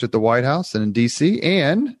 He's worked at the White House and in D.C.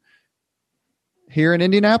 and here in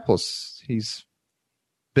Indianapolis. He's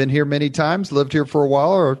been here many times, lived here for a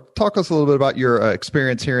while. Or talk us a little bit about your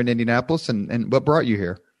experience here in Indianapolis and what brought you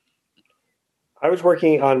here. I was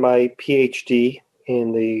working on my PhD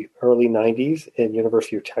in the early 90s at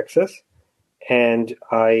University of Texas, and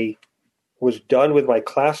I was done with my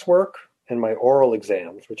classwork and my oral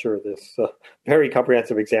exams, which are this very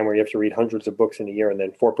comprehensive exam where you have to read hundreds of books in a year and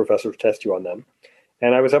then 4 professors test you on them.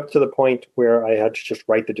 And I was up to the point where I had to just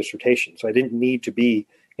write the dissertation. So I didn't need to be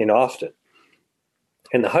in Austin.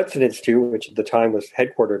 And the Hudson Institute, which at the time was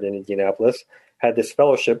headquartered in Indianapolis, had this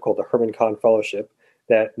fellowship called the Herman Kahn Fellowship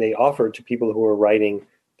that they offered to people who were writing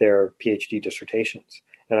their PhD dissertations.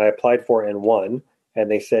 And I applied for and won. And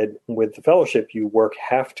they said, with the fellowship, you work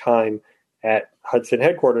half-time at Hudson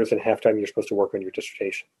headquarters and half-time you're supposed to work on your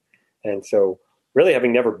dissertation. And so really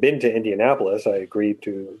having never been to Indianapolis, I agreed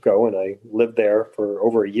to go, and I lived there for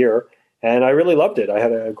over a year. And I really loved it. I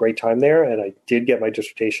had a great time there, and I did get my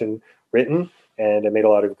dissertation written, and I made a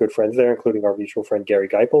lot of good friends there, including our mutual friend Gary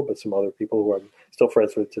Geipel, but some other people who I'm still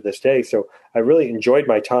friends with to this day. So I really enjoyed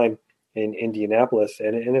my time in Indianapolis,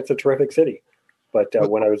 and it's a terrific city. But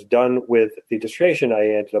when I was done with the dissertation, I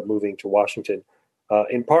ended up moving to Washington,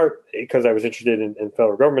 in part because I was interested in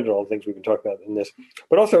federal government and all the things we've been talking about in this,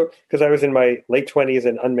 but also because I was in my late 20s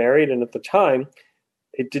and unmarried. And at the time,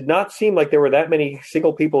 it did not seem like there were that many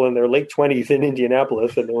single people in their late 20s in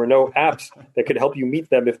Indianapolis, and there were no apps that could help you meet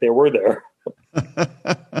them if they were there.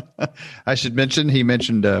 I should mention,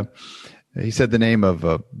 he said the name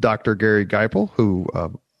of Dr. Gary Geipel, who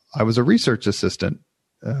I was a research assistant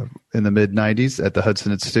in the mid-90s at the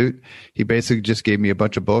Hudson Institute. He basically just gave me a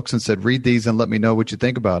bunch of books and said, read these and let me know what you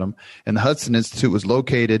think about them. And the Hudson Institute was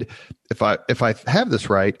located, if I have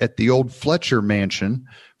this right, at the old Fletcher Mansion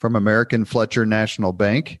from American Fletcher National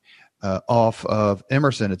Bank off of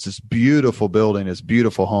Emerson. It's this beautiful building. It's a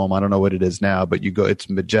beautiful home. I don't know what it is now, but you go, it's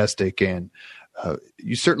majestic. And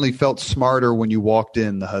you certainly felt smarter when you walked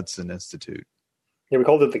in the Hudson Institute. Yeah, we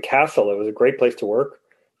called it the Castle. It was a great place to work.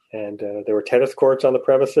 And there were tennis courts on the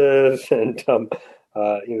premises, and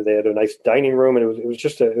they had a nice dining room, and it was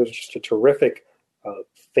just a terrific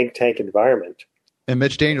think tank environment. And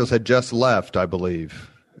Mitch Daniels had just left, I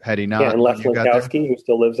believe. had he not. Yeah, and Les when you got there? Lankowski, who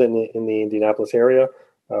still lives in the Indianapolis area,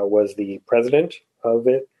 was the president of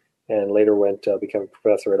it, and later became a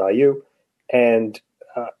professor at IU. And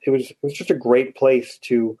it was just a great place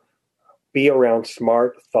to be around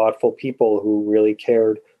smart, thoughtful people who really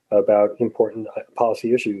cared about important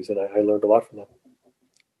policy issues, and I learned a lot from them.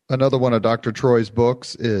 Another one of Dr. Troy's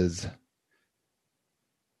books is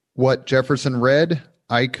What Jefferson Read,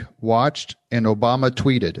 Ike Watched, and Obama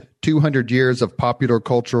Tweeted, 200 Years of Popular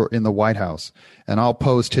Culture in the White House. And I'll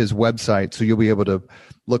post his website so you'll be able to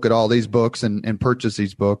look at all these books and purchase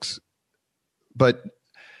these books. But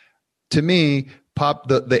to me,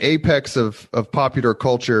 the apex of popular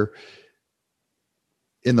culture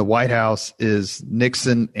in the White House is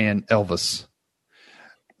Nixon and Elvis.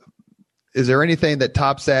 Is there anything that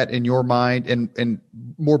tops that in your mind? And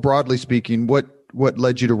more broadly speaking, what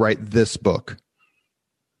led you to write this book?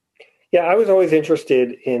 Yeah, I was always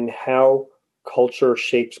interested in how culture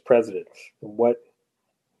shapes presidents, and what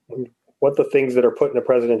the things that are put in a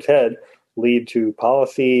president's head lead to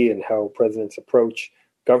policy, and how presidents approach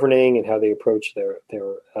governing, and how they approach their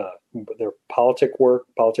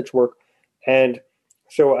politics work. And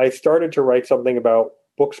so I started to write something about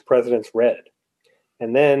books presidents read.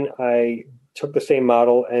 And then I took the same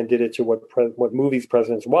model and did it to what movies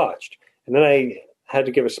presidents watched. And then I had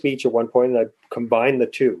to give a speech at one point, and I combined the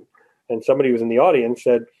two. And somebody who was in the audience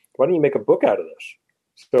said, "Why don't you make a book out of this?"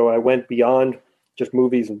 So I went beyond just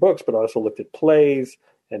movies and books, but also looked at plays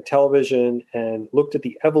and television and looked at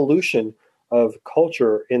the evolution of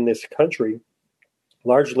culture in this country,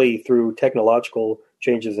 largely through technological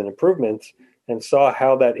changes and improvements, and saw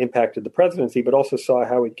how that impacted the presidency, but also saw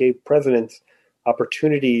how it gave presidents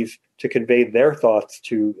opportunities to convey their thoughts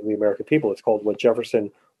to the American people. It's called What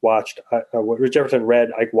Jefferson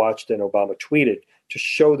Read, Ike Watched, and Obama Tweeted, to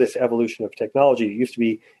show this evolution of technology. It used to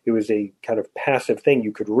be, it was a kind of passive thing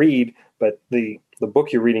you could read, but the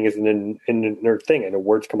book you're reading is an inert thing, and the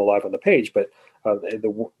words come alive on the page, but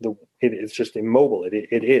it's just immobile.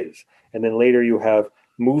 It is. And then later you have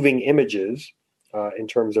moving images in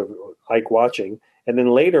terms of Ike watching. And then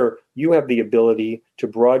later you have the ability to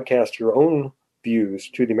broadcast your own views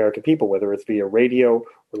to the American people, whether it's via radio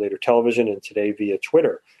or later television, and today via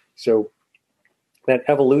Twitter. So that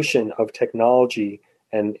evolution of technology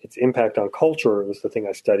and its impact on culture was the thing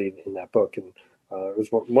I studied in that book. And it was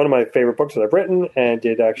one of my favorite books that I've written, and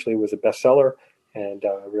it actually was a bestseller, and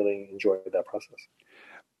I really enjoyed that process.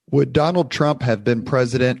 Would Donald Trump have been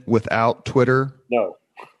president without Twitter? No.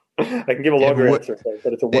 I can give a longer answer,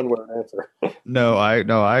 but it's a one-word answer. No,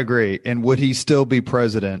 I agree. And would he still be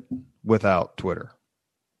president without Twitter?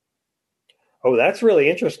 Oh, that's really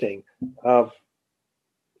interesting.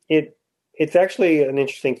 It's actually an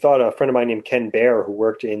interesting thought. A friend of mine named Ken Baer, who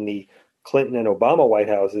worked in the Clinton and Obama White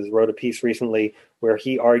Houses, wrote a piece recently where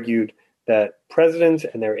he argued that presidents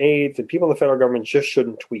and their aides and people in the federal government just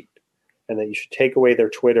shouldn't tweet, and that you should take away their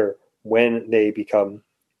Twitter when they become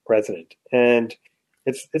president. And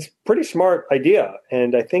it's a pretty smart idea.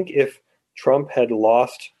 And I think if Trump had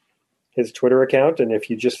lost his Twitter account, and if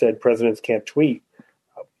you just said presidents can't tweet,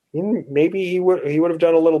 maybe he would have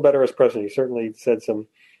done a little better as president. He certainly said some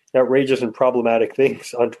outrageous and problematic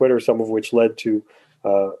things on Twitter, some of which led to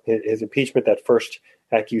his impeachment. That first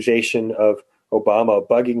accusation of Obama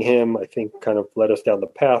bugging him, I think, kind of led us down the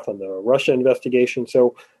path on the Russia investigation.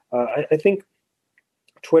 So I think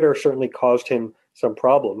Twitter certainly caused him some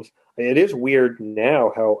problems. It is weird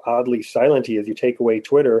now how oddly silent he is. You take away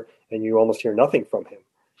Twitter and you almost hear nothing from him.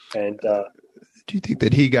 And do you think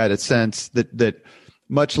that he got a sense that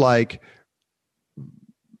much like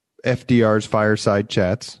FDR's fireside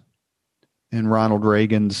chats and Ronald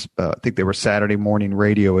Reagan's, I think they were Saturday morning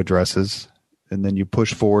radio addresses, and then you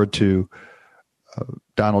push forward to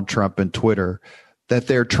Donald Trump and Twitter, that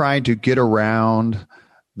they're trying to get around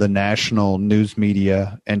the national news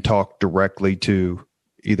media and talk directly to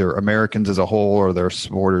either Americans as a whole or their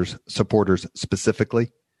supporters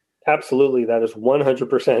specifically? Absolutely. That is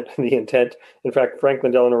 100% the intent. In fact,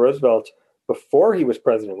 Franklin Delano Roosevelt, before he was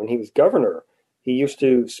president, when he was governor, he used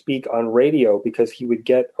to speak on radio because he would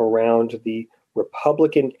get around the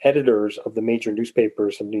Republican editors of the major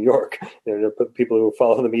newspapers of New York. People who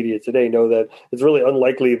follow the media today know that it's really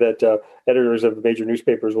unlikely that editors of the major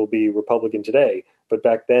newspapers will be Republican today. But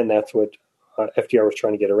back then, that's what FDR was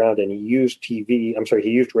trying to get around, and he used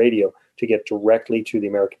radio to get directly to the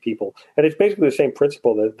American people. And it's basically the same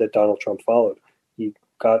principle that Donald Trump followed. He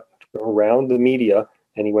got around the media,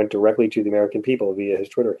 and he went directly to the American people via his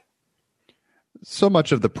Twitter. So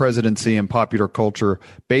much of the presidency and popular culture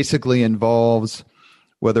basically involves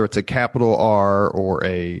whether it's a capital R or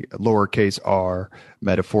a lowercase r,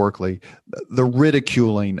 metaphorically, the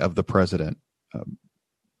ridiculing of the president.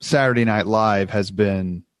 Saturday Night Live has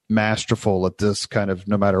been masterful at this kind of,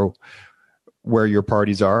 no matter where your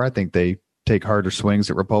parties are. I think they take harder swings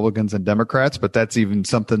at Republicans and Democrats, but that's even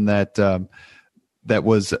something that that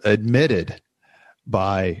was admitted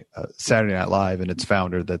by Saturday Night Live and its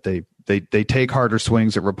founder, that they take harder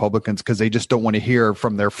swings at Republicans because they just don't want to hear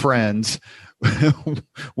from their friends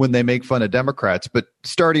when they make fun of Democrats. But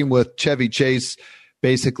starting with Chevy Chase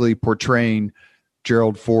basically portraying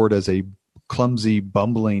Gerald Ford as a clumsy,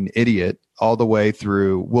 bumbling idiot, all the way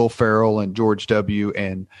through Will Ferrell and George W.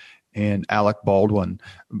 and Alec Baldwin.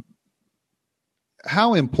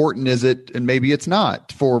 How important is it, and maybe it's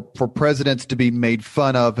not, for presidents to be made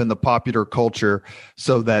fun of in the popular culture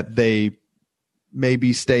so that they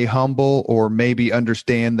maybe stay humble or maybe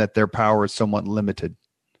understand that their power is somewhat limited?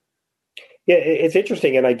 Yeah, it's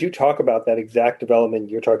interesting, and I do talk about that exact development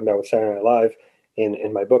you're talking about with Saturday Night Live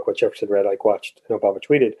in my book, What Jefferson Read, Ike Watched, and Obama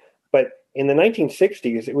Tweeted. But in the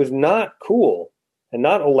 1960s, it was not cool and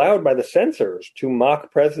not allowed by the censors to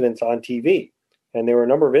mock presidents on TV. And there were a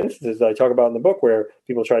number of instances that I talk about in the book where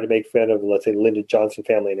people tried to make fun of, let's say, the Lyndon Johnson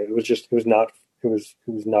family, and it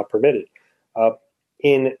was not permitted.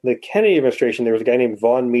 In the Kennedy administration, there was a guy named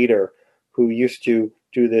Vaughn Meader who used to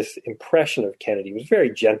do this impression of Kennedy. He was very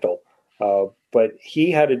gentle, but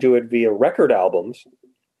he had to do it via record albums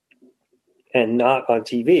and not on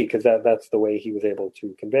TV, because that's the way he was able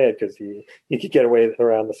to convey it, because he could get away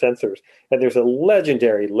around the censors. And there's a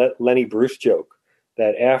legendary Lenny Bruce joke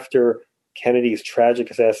that after Kennedy's tragic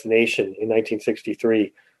assassination in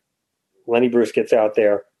 1963, Lenny Bruce gets out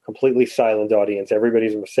there, completely silent audience.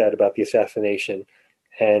 Everybody's upset about the assassination.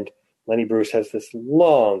 And Lenny Bruce has this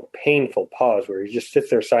long, painful pause where he just sits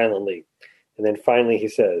there silently. And then finally he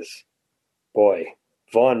says, "Boy,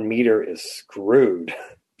 Vaughn Meader is screwed."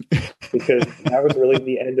 Because that was really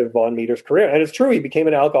the end of Vaughn Meader's career. And it's true, he became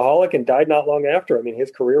an alcoholic and died not long after. I mean,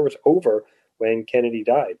 his career was over when Kennedy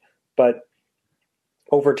died. But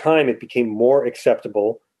over time, it became more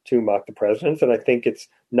acceptable to mock the presidents. And I think it's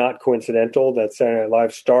not coincidental that Saturday Night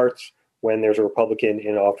Live starts when there's a Republican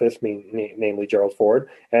in office, namely Gerald Ford,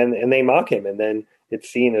 and they mock him. And then it's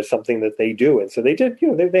seen as something that they do. And so they did,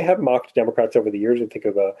 they have mocked Democrats over the years. I think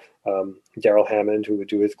of Darrell Hammond, who would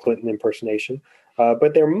do his Clinton impersonation.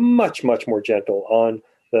 But they're much, much more gentle on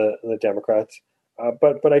the Democrats.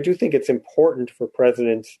 But I do think it's important for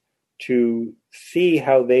presidents to see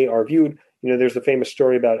how they are viewed. There's a famous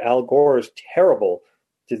story about Al Gore's terrible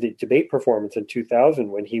debate performance in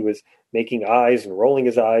 2000 when he was making eyes and rolling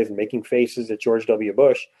his eyes and making faces at George W.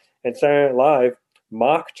 Bush. And Saturday Night Live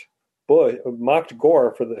mocked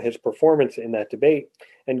Gore for his performance in that debate.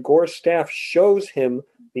 And Gore's staff shows him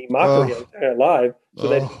the mockery on Saturday Night Live so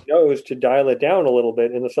that he knows to dial it down a little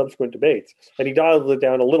bit in the subsequent debates. And he dialed it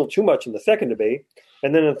down a little too much in the second debate.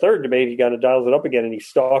 And then in the third debate, he kind of dials it up again, and he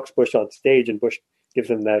stalks Bush on stage, and Bush gives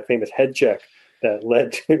him that famous head check that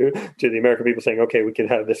led to the American people saying, okay, we can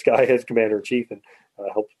have this guy as commander-in-chief, and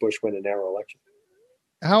helped Bush win a narrow election.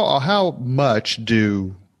 How much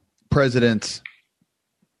do presidents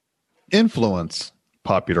influence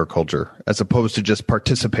popular culture as opposed to just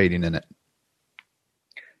participating in it?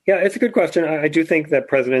 Yeah, it's a good question. I do think that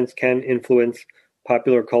presidents can influence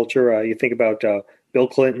popular culture. You think about Bill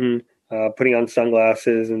Clinton putting on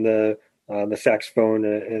sunglasses and the saxophone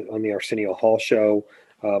on the Arsenio Hall show.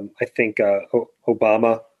 I think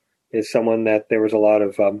Obama is someone that there was a lot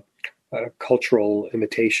of cultural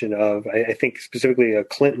imitation of. I think specifically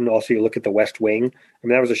Clinton, also you look at the West Wing. I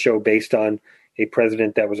mean, that was a show based on a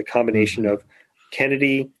president that was a combination of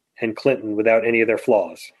Kennedy and Clinton without any of their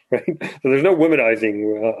flaws, right? So there's no womanizing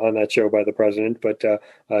on that show by the president, but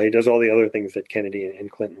he does all the other things that Kennedy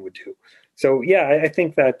and Clinton would do. So, yeah, I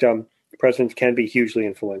think that presidents can be hugely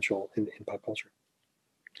influential in pop culture.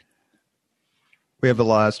 We have the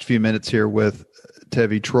last few minutes here with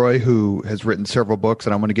Tevi Troy, who has written several books,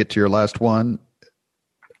 and I want to get to your last one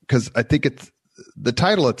because I think the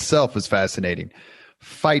title itself is fascinating.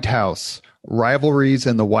 Fight House: Rivalries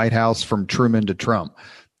in the White House from Truman to Trump.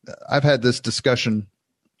 I've had this discussion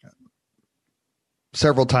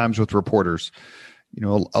several times with reporters.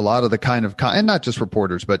 A lot of the kind of, and not just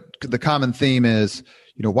reporters, but the common theme is,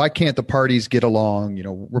 why can't the parties get along?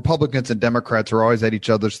 Republicans and Democrats are always at each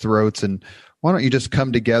other's throats, and why don't you just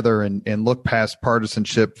come together and look past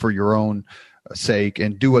partisanship for your own sake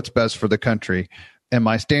and do what's best for the country? And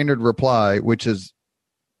my standard reply, which has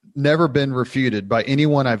never been refuted by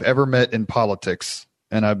anyone I've ever met in politics,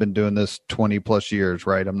 and I've been doing this 20 plus years,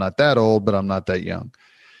 right? I'm not that old, but I'm not that young.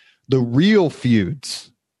 The real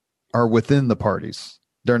feuds are within the parties.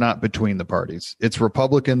 They're not between the parties. It's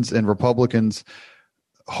Republicans and Republicans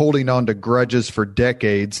holding on to grudges for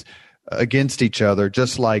decades against each other,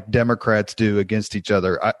 just like Democrats do against each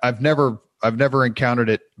other. I've never encountered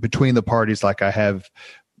it between the parties like I have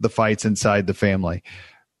the fights inside the family.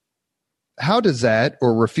 How does that,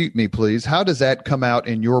 or refute me, please, how does that come out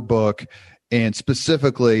in your book? And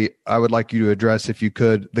specifically, I would like you to address, if you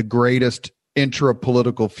could, the greatest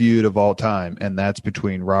intra-political feud of all time, and that's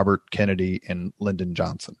between Robert Kennedy and Lyndon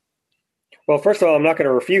Johnson. Well, first of all, I'm not going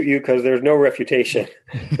to refute you because there's no refutation.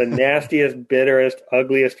 The nastiest, bitterest,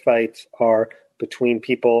 ugliest fights are between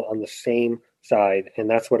people on the same side. And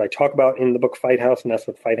that's what I talk about in the book Fight House, and that's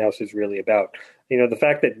what Fight House is really about. You know, the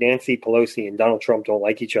fact that Nancy Pelosi and Donald Trump don't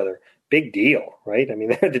like each other, big deal, right? I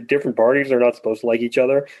mean, they're the different parties. They're not supposed to like each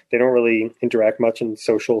other. They don't really interact much in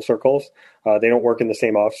social circles. They don't work in the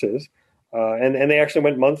same offices. And they actually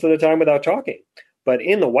went months at a time without talking. But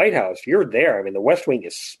in the White House, you're there. I mean, the West Wing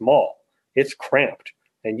is small. It's cramped,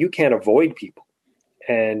 and you can't avoid people.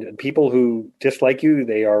 And people who dislike you,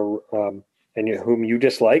 they are, and whom you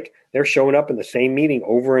dislike, they're showing up in the same meeting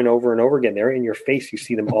over and over and over again. They're in your face. You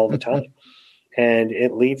see them all the time. And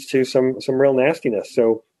it leads to some real nastiness.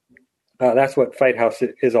 So that's what Fight House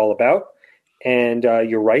is all about. And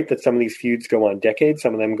you're right that some of these feuds go on decades.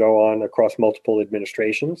 Some of them go on across multiple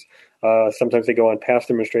administrations. Sometimes they go on past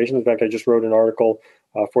administrations. In fact, I just wrote an article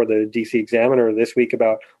for the DC Examiner this week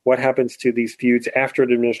about what happens to these feuds after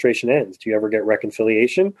the administration ends. Do you ever get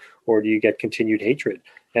reconciliation, or do you get continued hatred?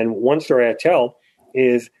 And one story I tell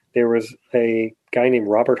is there was a guy named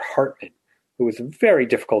Robert Hartman, who was a very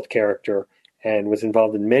difficult character and was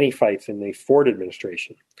involved in many fights in the Ford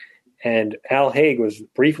administration. And Al Haig was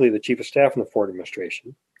briefly the chief of staff in the Ford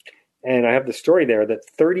administration. And I have the story there that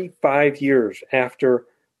 35 years after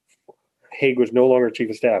Haig was no longer chief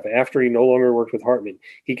of staff, after he no longer worked with Hartman,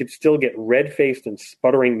 he could still get red-faced and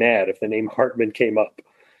sputtering mad if the name Hartman came up.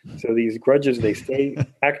 So these grudges, they stay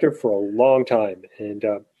active for a long time. And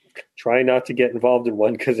try not to get involved in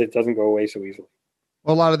one because it doesn't go away so easily.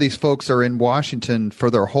 Well, a lot of these folks are in Washington for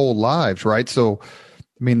their whole lives, right? So,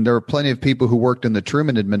 I mean, there are plenty of people who worked in the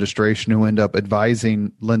Truman administration who end up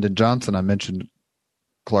advising Lyndon Johnson. I mentioned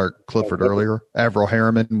Clark Clifford earlier. Averell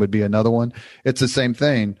Harriman would be another one. It's the same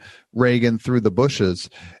thing. Reagan through the Bushes.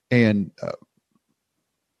 And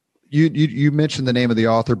you mentioned the name of the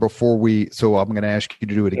author before so I'm going to ask you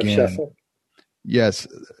to do it again. Yes.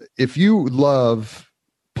 If you love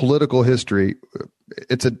political history,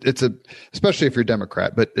 it's a especially if you're a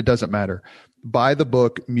Democrat, but it doesn't matter. Buy the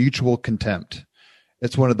book Mutual Contempt.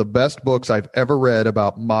 It's one of the best books I've ever read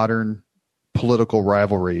about modern political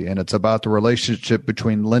rivalry, and it's about the relationship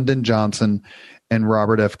between Lyndon Johnson and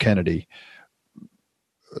Robert F. Kennedy.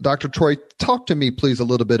 Dr. Troy, talk to me, please, a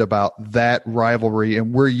little bit about that rivalry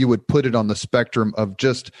and where you would put it on the spectrum of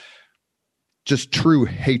just true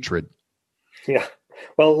hatred. Yeah.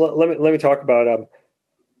 Well, let me talk about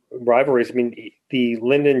rivalries. I mean, the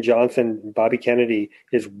Lyndon Johnson, Bobby Kennedy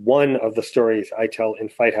is one of the stories I tell in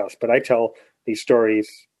Fight House, but I tell these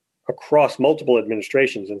stories across multiple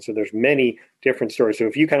administrations. And so there's many different stories. So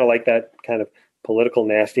if you kind of like that kind of political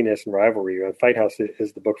nastiness and rivalry, Fight House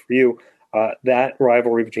is the book for you. That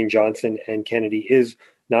rivalry between Johnson and Kennedy is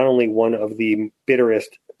not only one of the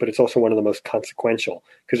bitterest, but it's also one of the most consequential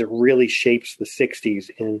because it really shapes the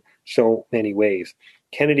 60s in so many ways.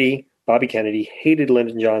 Bobby Kennedy hated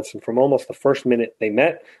Lyndon Johnson from almost the first minute they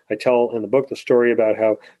met. I tell in the book the story about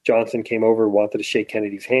how Johnson came over, wanted to shake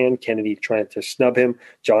Kennedy's hand. Kennedy tried to snub him.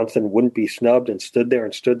 Johnson wouldn't be snubbed and stood there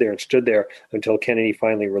and stood there and stood there until Kennedy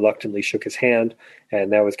finally reluctantly shook his hand.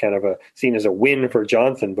 And that was kind of seen as a win for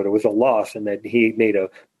Johnson, but it was a loss, and that he made a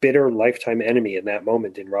bitter lifetime enemy in that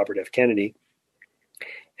moment in Robert F. Kennedy.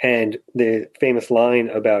 And the famous line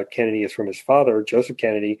about Kennedy is from his father, Joseph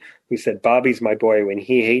Kennedy, who said, "Bobby's my boy. When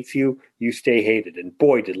he hates you, you stay hated." And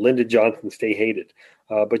boy, did Lyndon Johnson stay hated.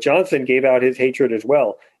 But Johnson gave out his hatred as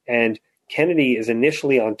well. And Kennedy is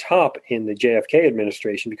initially on top in the JFK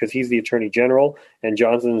administration because he's the attorney general, and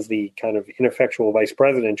Johnson's the kind of ineffectual vice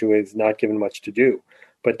president who is not given much to do.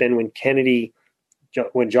 But then when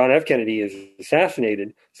John F. Kennedy is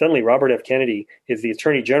assassinated, suddenly Robert F. Kennedy is the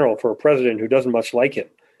attorney general for a president who doesn't much like him.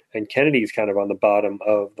 And Kennedy's kind of on the bottom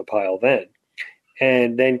of the pile then.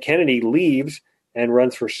 And then Kennedy leaves and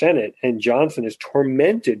runs for Senate, and Johnson is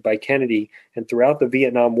tormented by Kennedy. And throughout the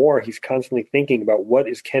Vietnam War, he's constantly thinking about what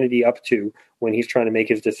is Kennedy up to when he's trying to make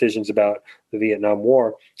his decisions about the Vietnam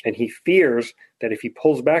War. And he fears that if he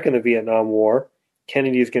pulls back in the Vietnam War,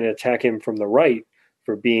 Kennedy is going to attack him from the right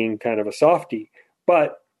for being kind of a softie.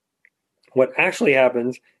 But what actually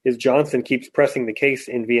happens is Johnson keeps pressing the case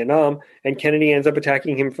in Vietnam, and Kennedy ends up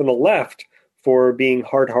attacking him from the left for being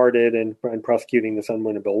hard-hearted and prosecuting this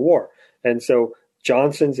unwinnable war. And so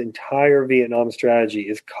Johnson's entire Vietnam strategy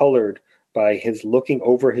is colored by his looking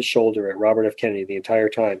over his shoulder at Robert F. Kennedy the entire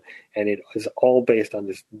time. And it is all based on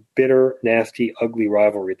this bitter, nasty, ugly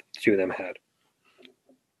rivalry that the two of them had.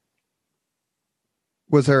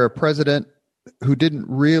 Was there a president who didn't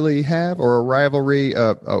really have, or a rivalry,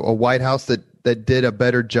 a White House that did a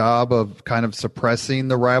better job of kind of suppressing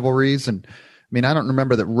the rivalries? And I mean, I don't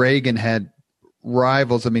remember that Reagan had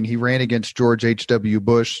rivals. I mean, he ran against George H.W.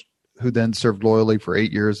 Bush, who then served loyally for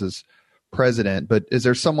 8 years as president. But is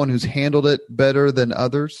there someone who's handled it better than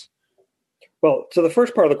others? Well, so the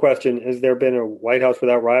first part of the question, has there been a White House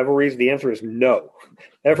without rivalries? The answer is no.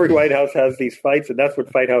 Every White House has these fights, and that's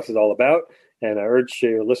what Fight House is all about. And I urge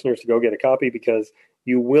your listeners to go get a copy, because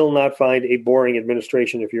you will not find a boring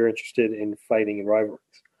administration if you're interested in fighting and rivalries.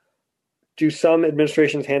 Do some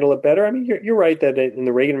administrations handle it better? I mean, you're right that in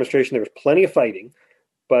the Reagan administration, there was plenty of fighting,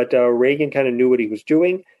 but Reagan kind of knew what he was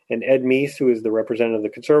doing. And Ed Meese, who is the representative of the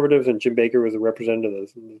conservatives, and Jim Baker was the representative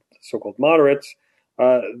of the so-called moderates,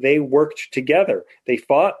 they worked together. They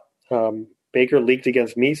fought. Baker leaked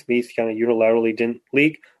against Meese. Meese kind of unilaterally didn't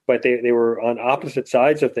leak, but they were on opposite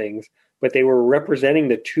sides of things. But they were representing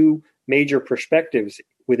the two major perspectives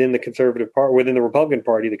within the conservative part, within the Republican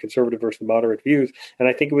Party, the conservative versus the moderate views. And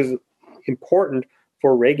I think it was important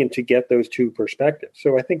for Reagan to get those two perspectives.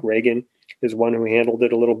 So I think Reagan is one who handled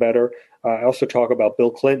it a little better. I also talk about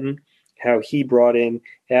Bill Clinton, how he brought in,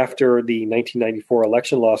 after the 1994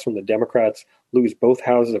 election loss when the Democrats lose both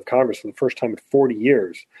houses of Congress for the first time in 40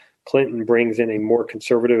 years, Clinton brings in a more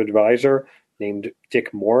conservative advisor named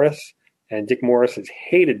Dick Morris. And Dick Morris is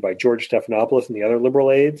hated by George Stephanopoulos and the other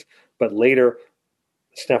liberal aides. But later,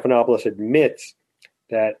 Stephanopoulos admits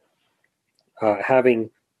that having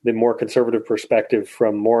the more conservative perspective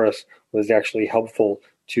from Morris was actually helpful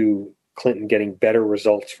to Clinton getting better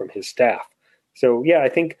results from his staff. So, yeah, I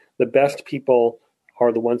think the best people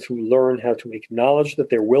are the ones who learn how to acknowledge that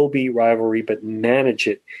there will be rivalry, but manage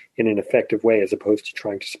it in an effective way as opposed to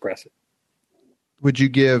trying to suppress it. Would you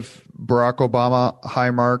give Barack Obama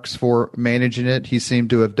high marks for managing it? He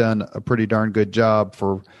seemed to have done a pretty darn good job.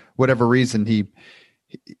 For whatever reason, the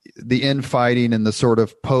infighting and the sort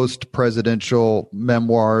of post-presidential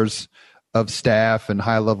memoirs of staff and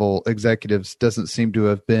high-level executives doesn't seem to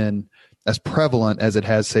have been as prevalent as it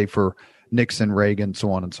has, say, for Nixon, Reagan,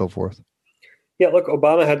 so on and so forth. Yeah, look,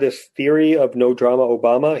 Obama had this theory of no drama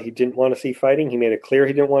Obama. He didn't want to see fighting. He made it clear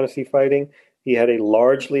he didn't want to see fighting. He had a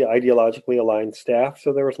largely ideologically aligned staff,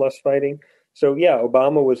 so there was less fighting. So, yeah,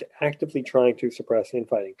 Obama was actively trying to suppress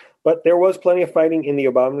infighting. But there was plenty of fighting in the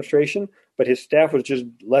Obama administration, but his staff was just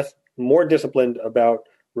more disciplined about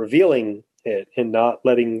revealing it and not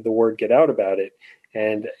letting the word get out about it.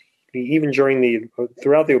 And even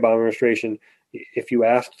throughout the Obama administration, if you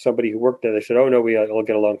asked somebody who worked there, they said, oh, no, we'll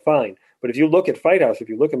get along fine. But if you look at Fight House, if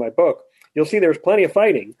you look at my book, you'll see there's plenty of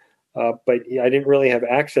fighting. But I didn't really have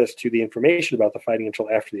access to the information about the fighting until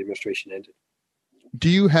after the administration ended. Do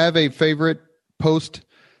you have a favorite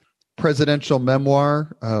post-presidential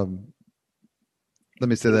memoir? Let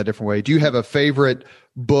me say that a different way. Do you have a favorite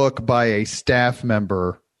book by a staff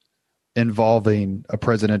member involving a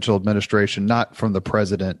presidential administration, not from the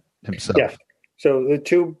president himself? Yes. So the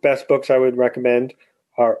two best books I would recommend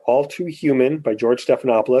are All Too Human by George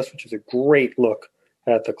Stephanopoulos, which is a great look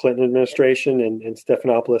at the Clinton administration, and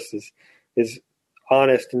Stephanopoulos is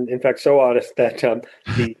honest, and in fact so honest that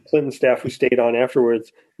the Clinton staff who stayed on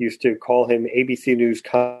afterwards used to call him ABC News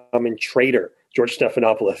common traitor, George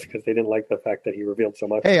Stephanopoulos, because they didn't like the fact that he revealed so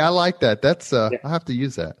much. Hey, I like that. That's I have to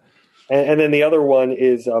use that. And then the other one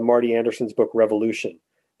is Marty Anderson's book Revolution,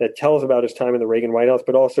 that tells about his time in the Reagan White House,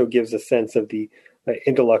 but also gives a sense of the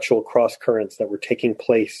intellectual cross currents that were taking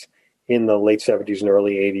place in the late 70s and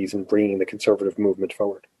early 80s and bringing the conservative movement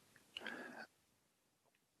forward.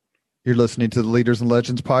 You're listening to the Leaders and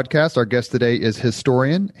Legends podcast. Our guest today is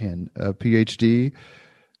historian and a PhD,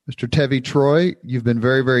 Mr. Tevi Troy. You've been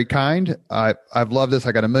very, very kind. I've loved this.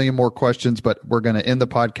 I got a million more questions, but we're going to end the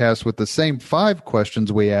podcast with the same 5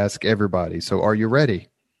 questions we ask everybody. So are you ready?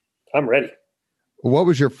 I'm ready. What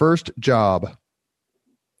was your first job?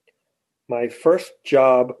 My first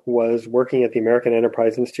job was working at the American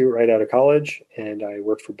Enterprise Institute right out of college, and I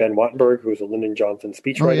worked for Ben Wattenberg, who was a Lyndon Johnson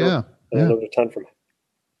speechwriter. I learned a ton from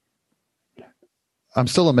him. I'm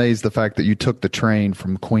still amazed the fact that you took the train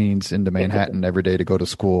from Queens into Manhattan every day to go to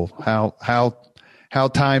school. How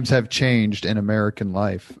times have changed in American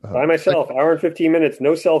life. By myself, hour and 15 minutes,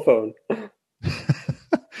 no cell phone.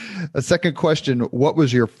 A second question, what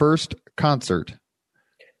was your first concert?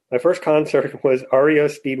 My first concert was REO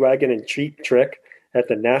Speedwagon and Cheap Trick at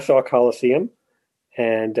the Nassau Coliseum.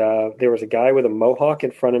 And there was a guy with a mohawk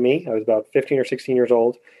in front of me. I was about 15 or 16 years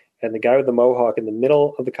old. And the guy with the mohawk in the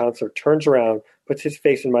middle of the concert turns around, puts his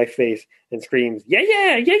face in my face, and screams, "Yeah,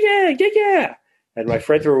 yeah, yeah, yeah, yeah, yeah." And my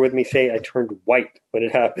friends who were with me say I turned white when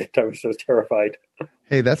it happened. I was so terrified.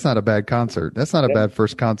 Hey, that's not a bad concert. That's not a bad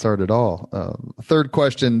first concert at all. Third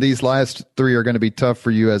question. These last three are going to be tough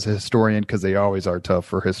for you as a historian because they always are tough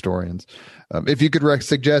for historians. If you could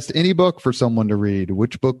suggest any book for someone to read,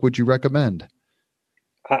 which book would you recommend?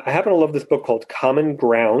 I happen to love this book called Common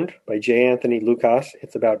Ground by J. Anthony Lukas.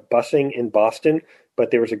 It's about busing in Boston,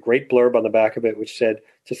 but there was a great blurb on the back of it which said,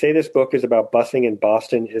 to say this book is about busing in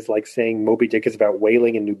Boston is like saying Moby Dick is about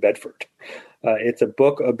whaling in New Bedford. It's a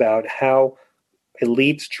book about how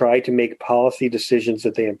elites try to make policy decisions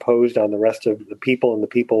that they imposed on the rest of the people, and the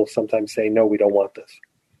people sometimes say, no, we don't want this.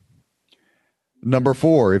 Number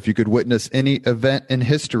 4, if you could witness any event in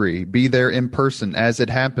history, be there in person as it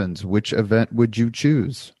happens, which event would you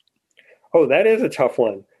choose? Oh, that is a tough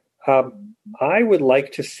one. I would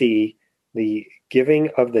like to see the giving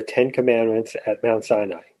of the 10 Commandments at Mount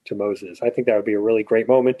Sinai to Moses. I think that would be a really great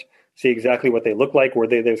moment. See exactly what they look like, where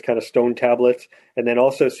there's kind of stone tablets, and then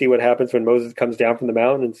also see what happens when Moses comes down from the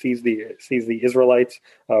mountain and sees the Israelites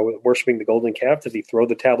worshiping the golden calf. Does he throw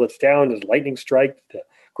the tablets down? Does lightning strike the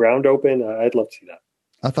ground open? I'd love to see that.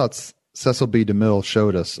 I thought Cecil B. DeMille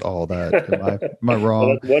showed us all that. Am I wrong?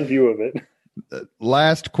 Well, that's one view of it.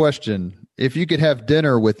 Last question. If you could have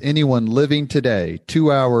dinner with anyone living today,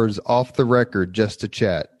 2 hours off the record just to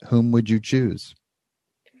chat, whom would you choose?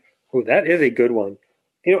 Oh, that is a good one.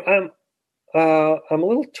 You know, I'm a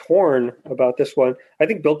little torn about this one. I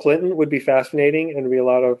think Bill Clinton would be fascinating and be a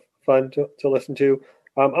lot of fun to listen to.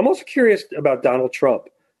 I'm also curious about Donald Trump.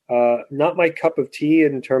 Not my cup of tea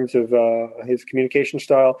in terms of his communication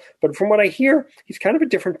style, but from what I hear, he's kind of a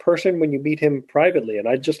different person when you meet him privately. And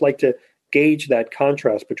I'd just like to gauge that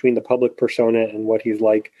contrast between the public persona and what he's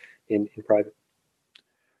like in private.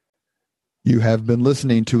 You have been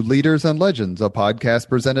listening to Leaders and Legends, a podcast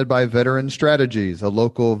presented by Veteran Strategies, a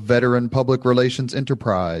local veteran public relations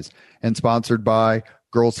enterprise, and sponsored by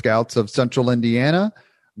Girl Scouts of Central Indiana,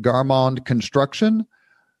 Garmond Construction,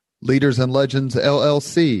 Leaders and Legends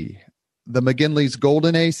LLC, the McGinley's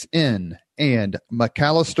Golden Ace Inn, and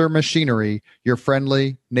McAllister Machinery, your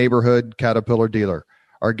friendly neighborhood Caterpillar dealer.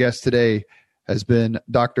 Our guest today has been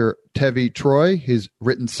Dr. Tevi Troy. He's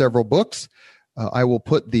written several books. I will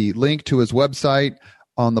put the link to his website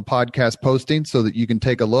on the podcast posting so that you can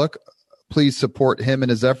take a look. Please support him in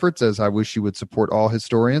his efforts, as I wish you would support all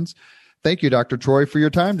historians. Thank you, Dr. Troy, for your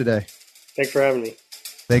time today. Thanks for having me.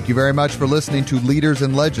 Thank you very much for listening to Leaders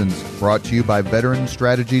and Legends, brought to you by Veteran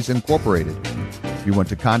Strategies Incorporated. If you want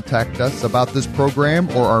to contact us about this program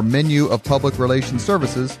or our menu of public relations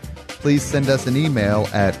services, please send us an email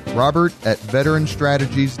at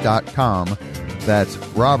robert@veteranstrategies.com. That's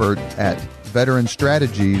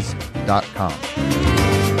robert@veteranstrategies.com.